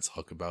do not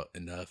talk about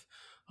enough,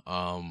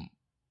 um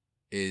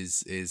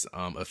is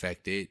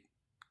affected,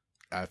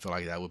 I feel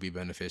like that would be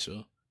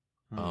beneficial.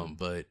 Hmm.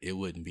 But it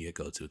wouldn't be a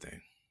go-to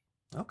thing.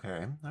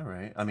 Okay. All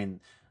right. I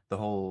mean, the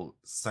whole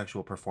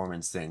sexual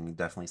performance thing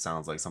definitely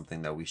sounds like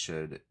something that we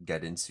should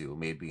get into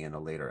maybe in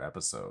a later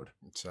episode.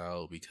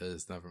 So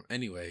because never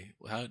anyway,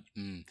 how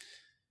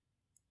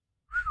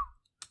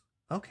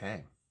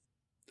Okay.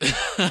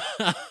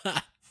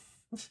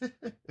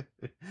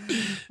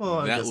 Well,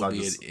 I that guess would I'll be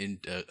just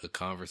a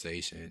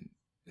conversation,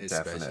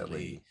 especially.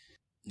 definitely.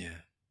 Yeah,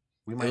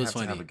 We it might was have to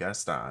have a funny.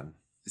 guest on.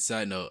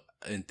 Side note,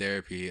 in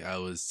therapy, I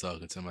was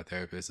talking to my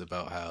therapist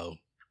about how,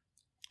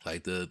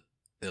 like,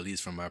 at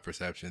least from my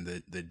perception,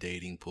 the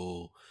dating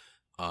pool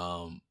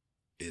um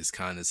is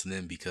kind of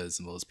slim because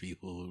most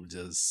people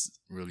just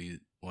really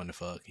want to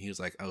fuck. He was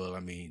like, "Oh, well, I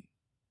mean,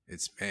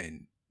 it's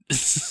men."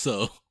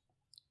 So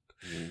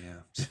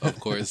Yeah. of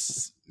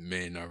course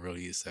men are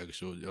really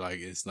sexual, like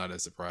it's not a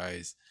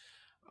surprise.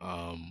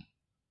 um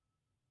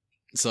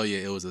so yeah,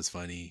 it was just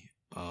funny.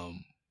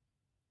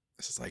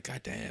 It's just like,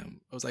 god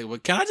damn, I was like, well,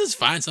 can I just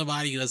find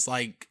somebody that's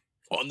like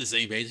on the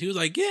same page? He was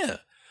like, yeah,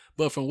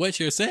 but from what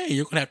you're saying,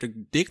 you're gonna have to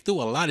dig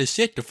through a lot of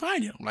shit to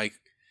find him. Like,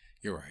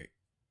 you're right.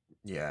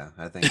 Yeah,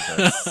 I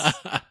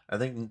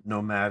think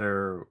no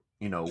matter,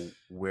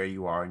 where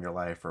you are in your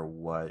life or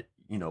what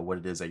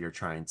it is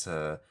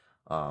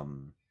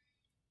um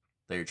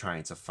that you're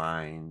trying to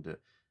find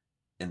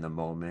in the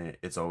moment,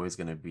 it's always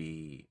going to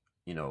be,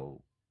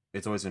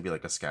 it's always going to be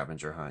like a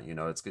scavenger hunt,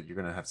 it's good. You're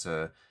going to have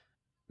to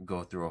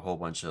go through a whole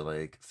bunch of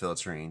like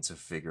filtering to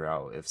figure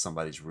out if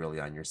somebody's really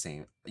on your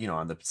same,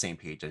 on the same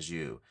page as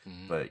you.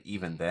 Mhm, But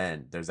even mhm.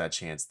 then, there's that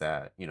chance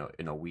that,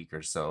 in a week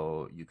or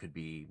so, you could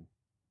be,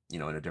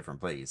 in a different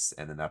place.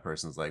 And then that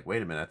person's like,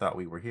 wait a minute, I thought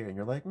we were here. And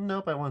you're like,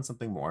 nope, I want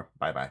something more.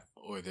 Bye bye.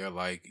 Or they're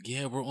like,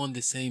 yeah, we're on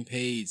the same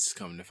page.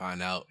 Come to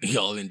find out,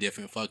 y'all in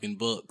different fucking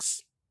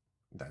books.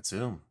 That's who,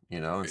 Or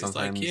and it's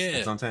like,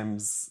 yeah,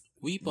 sometimes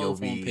we you'll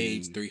both on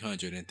page be,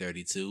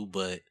 332,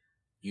 but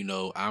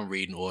I'm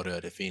reading Order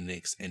of the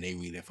Phoenix and they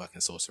reading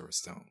fucking Sorcerer's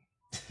Stone.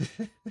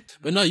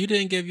 But no, you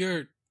didn't give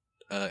your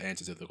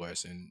answer to the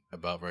question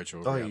about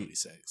virtual oh, reality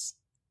sex.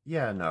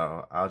 yeah,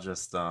 no, I'll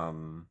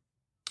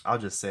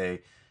just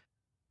say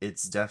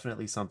it's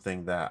definitely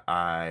something that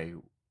I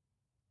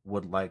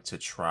would like to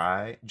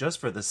try just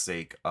for the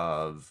sake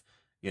of,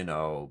 you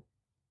know,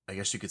 I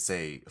guess you could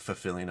say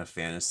fulfilling a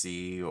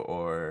fantasy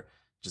or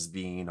just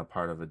being a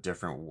part of a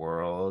different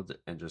world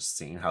and just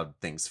seeing how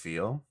things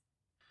feel.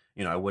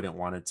 I wouldn't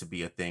want it to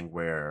be a thing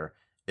where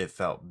it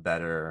felt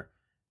better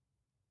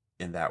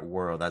in that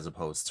world as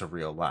opposed to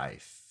real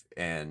life.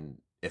 And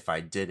if I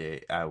did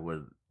it, I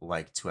would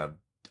like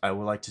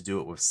to do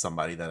it with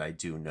somebody that I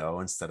do know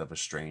instead of a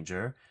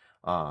stranger.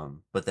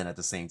 But then at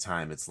the same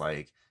time, it's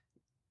like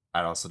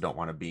I also don't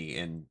want to be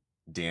in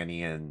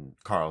Danny and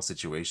Carl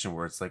situation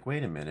where it's like,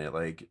 wait a minute,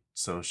 like,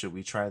 so should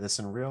we try this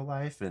in real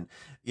life? And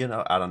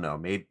I don't know,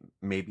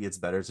 maybe it's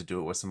better to do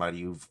it with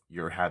somebody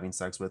you're having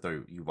sex with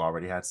or you've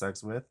already had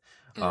sex with.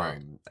 Right.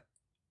 Um,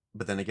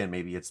 but then again,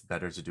 maybe it's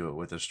better to do it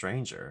with a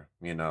stranger,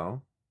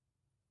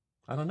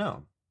 I don't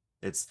know.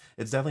 It's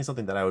definitely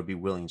something that I would be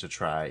willing to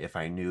try if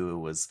I knew it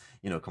was,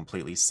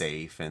 completely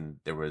safe and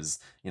there was,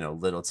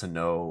 little to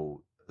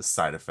no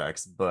side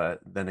effects. But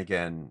then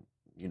again,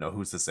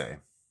 who's to say?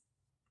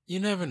 You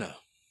never know.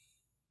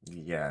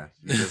 Yeah,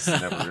 you just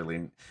never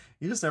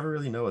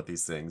really know with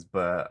these things.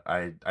 But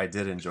I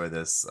did enjoy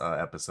this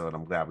episode.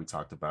 I'm glad we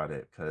talked about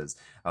it because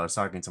I was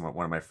talking to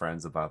one of my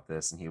friends about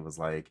this, and he was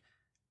like,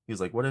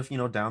 what if,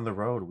 down the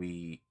road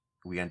we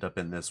end up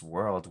in this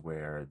world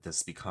where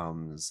this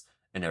becomes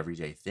an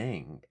everyday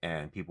thing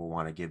and people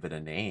want to give it a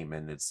name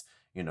and it's,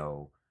 you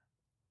know,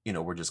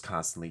 we're just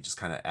constantly just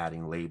kind of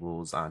adding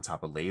labels on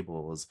top of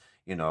labels,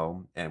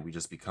 and we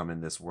just become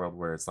in this world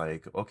where it's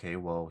like, okay,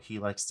 well, he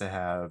likes to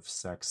have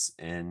sex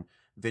in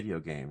video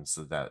games.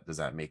 So that does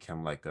that make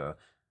him like a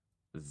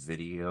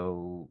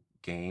video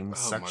game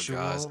Oh my gosh,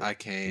 I sexual?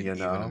 can't You even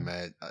know?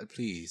 imagine.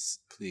 Please,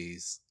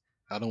 please.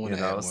 I don't want You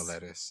to know? add more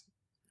letters.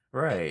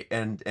 Right.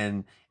 And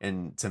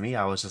to me,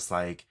 I was just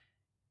like,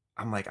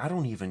 I'm like, I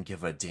don't even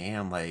give a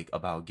damn like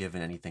about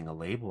giving anything a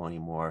label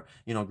anymore.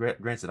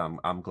 Granted,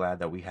 I'm glad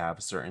that we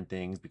have certain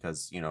things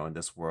because in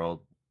this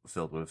world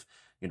filled with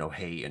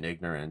hate and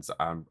ignorance,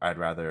 I'd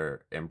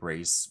rather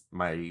embrace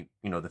my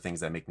the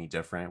things that make me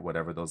different,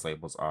 whatever those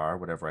labels are,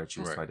 whatever I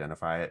choose to Right.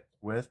 identify it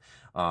with.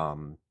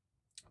 Um,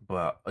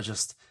 but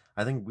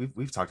I think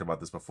we've talked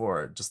about this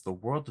before. Just the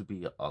world would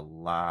be a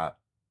lot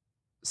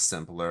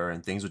simpler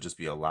and things would just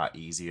be a lot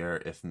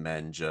easier if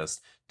men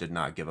just did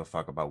not give a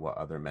fuck about what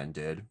other men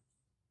did.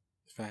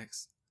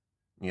 Facts.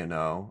 you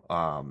know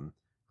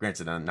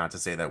Granted, not to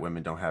say that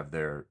women don't have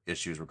their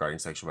issues regarding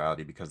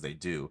sexuality, because they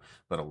do,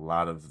 but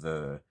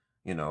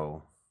you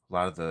know a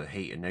lot of the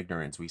hate and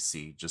ignorance we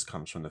see just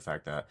comes from the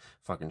fact that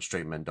fucking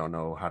straight men don't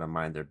know how to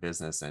mind their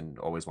business and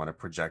always want to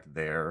project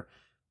their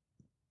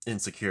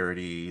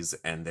insecurities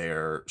and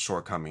their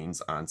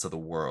shortcomings onto the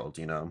world.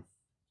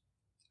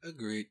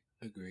 Agreed.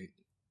 Agreed.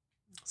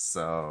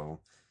 So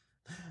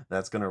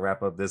that's going to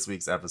wrap up this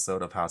week's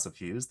episode of House of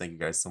Hughes. Thank you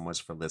guys so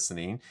much for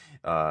listening.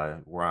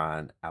 We're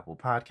on Apple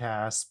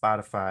Podcasts,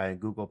 Spotify,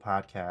 Google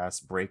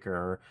Podcasts,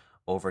 Breaker,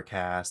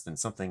 Overcast, and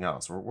something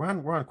else. We're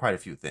on quite a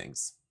few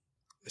things.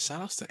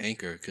 Shout outs to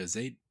Anchor because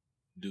they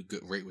do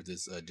good rate with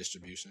this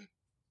distribution.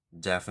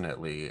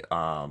 Definitely.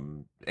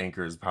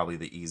 Anchor is probably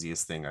the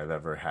easiest thing I've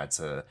ever had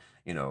to,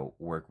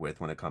 work with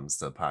when it comes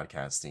to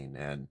podcasting.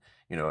 And,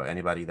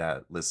 anybody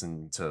that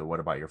listened to What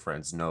About Your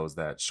Friends knows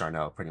that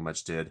Charnel pretty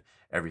much did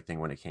everything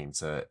when it came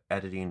to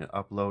editing and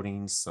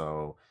uploading.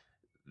 So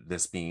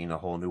this being a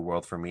whole new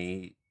world for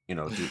me,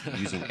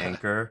 using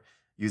Anchor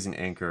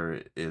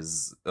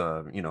is,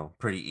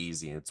 pretty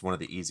easy. It's one of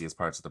the easiest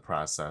parts of the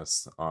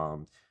process.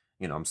 I'm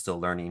still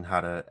learning how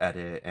to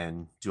edit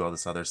and do all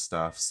this other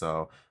stuff.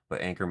 So,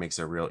 but Anchor makes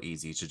it real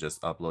easy to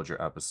just upload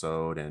your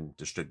episode and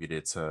distribute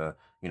it to,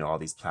 all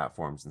these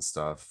platforms and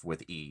stuff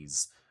with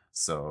ease.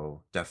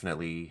 So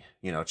definitely,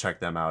 check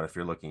them out if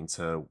you're looking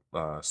to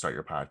start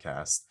your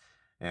podcast.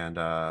 And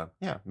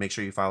yeah, make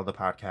sure you follow the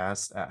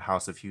podcast at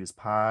House of Hughes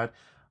Pod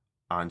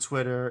on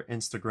Twitter,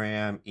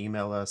 Instagram.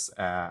 Email us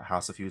at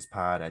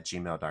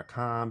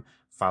houseofhughespod@gmail.com.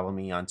 Follow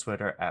me on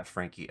Twitter at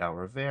Frankie L.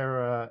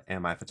 Rivera,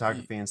 and my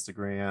photography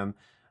Instagram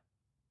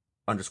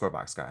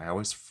 _box guy. I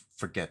always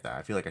forget that.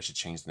 I feel like I should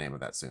change the name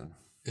of that soon.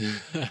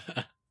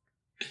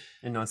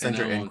 And send And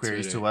your I'm on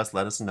inquiries Twitter. to us.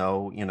 Let us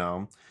know,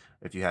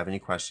 if you have any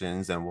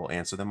questions, and we'll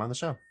answer them on the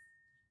show.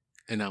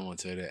 And I'm on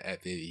Twitter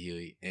at Baby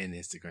Huey and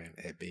Instagram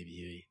at Baby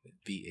Huey.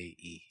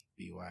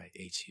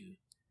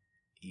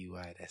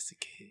 BAEBYHUEY. That's the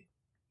kid.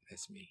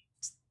 That's me.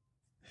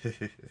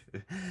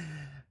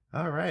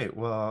 All right.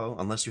 Well,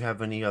 unless you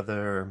have any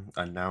other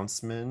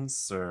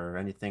announcements or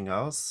anything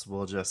else,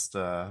 we'll just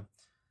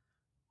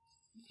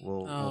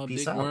we'll peace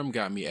Big out. Worm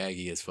got me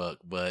aggy as fuck,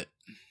 but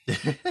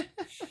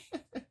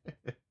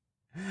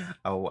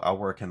I'll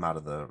work him out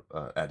of the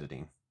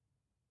editing.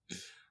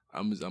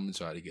 I'm gonna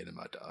try to get him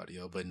out the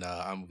audio. But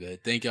nah, I'm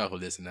good. Thank y'all for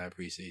listening. I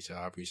appreciate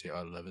y'all. I appreciate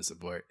all the love and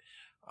support.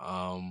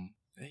 And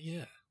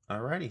yeah.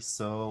 Alrighty,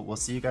 so we'll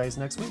see you guys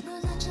next week.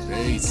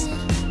 Peace.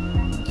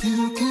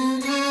 You can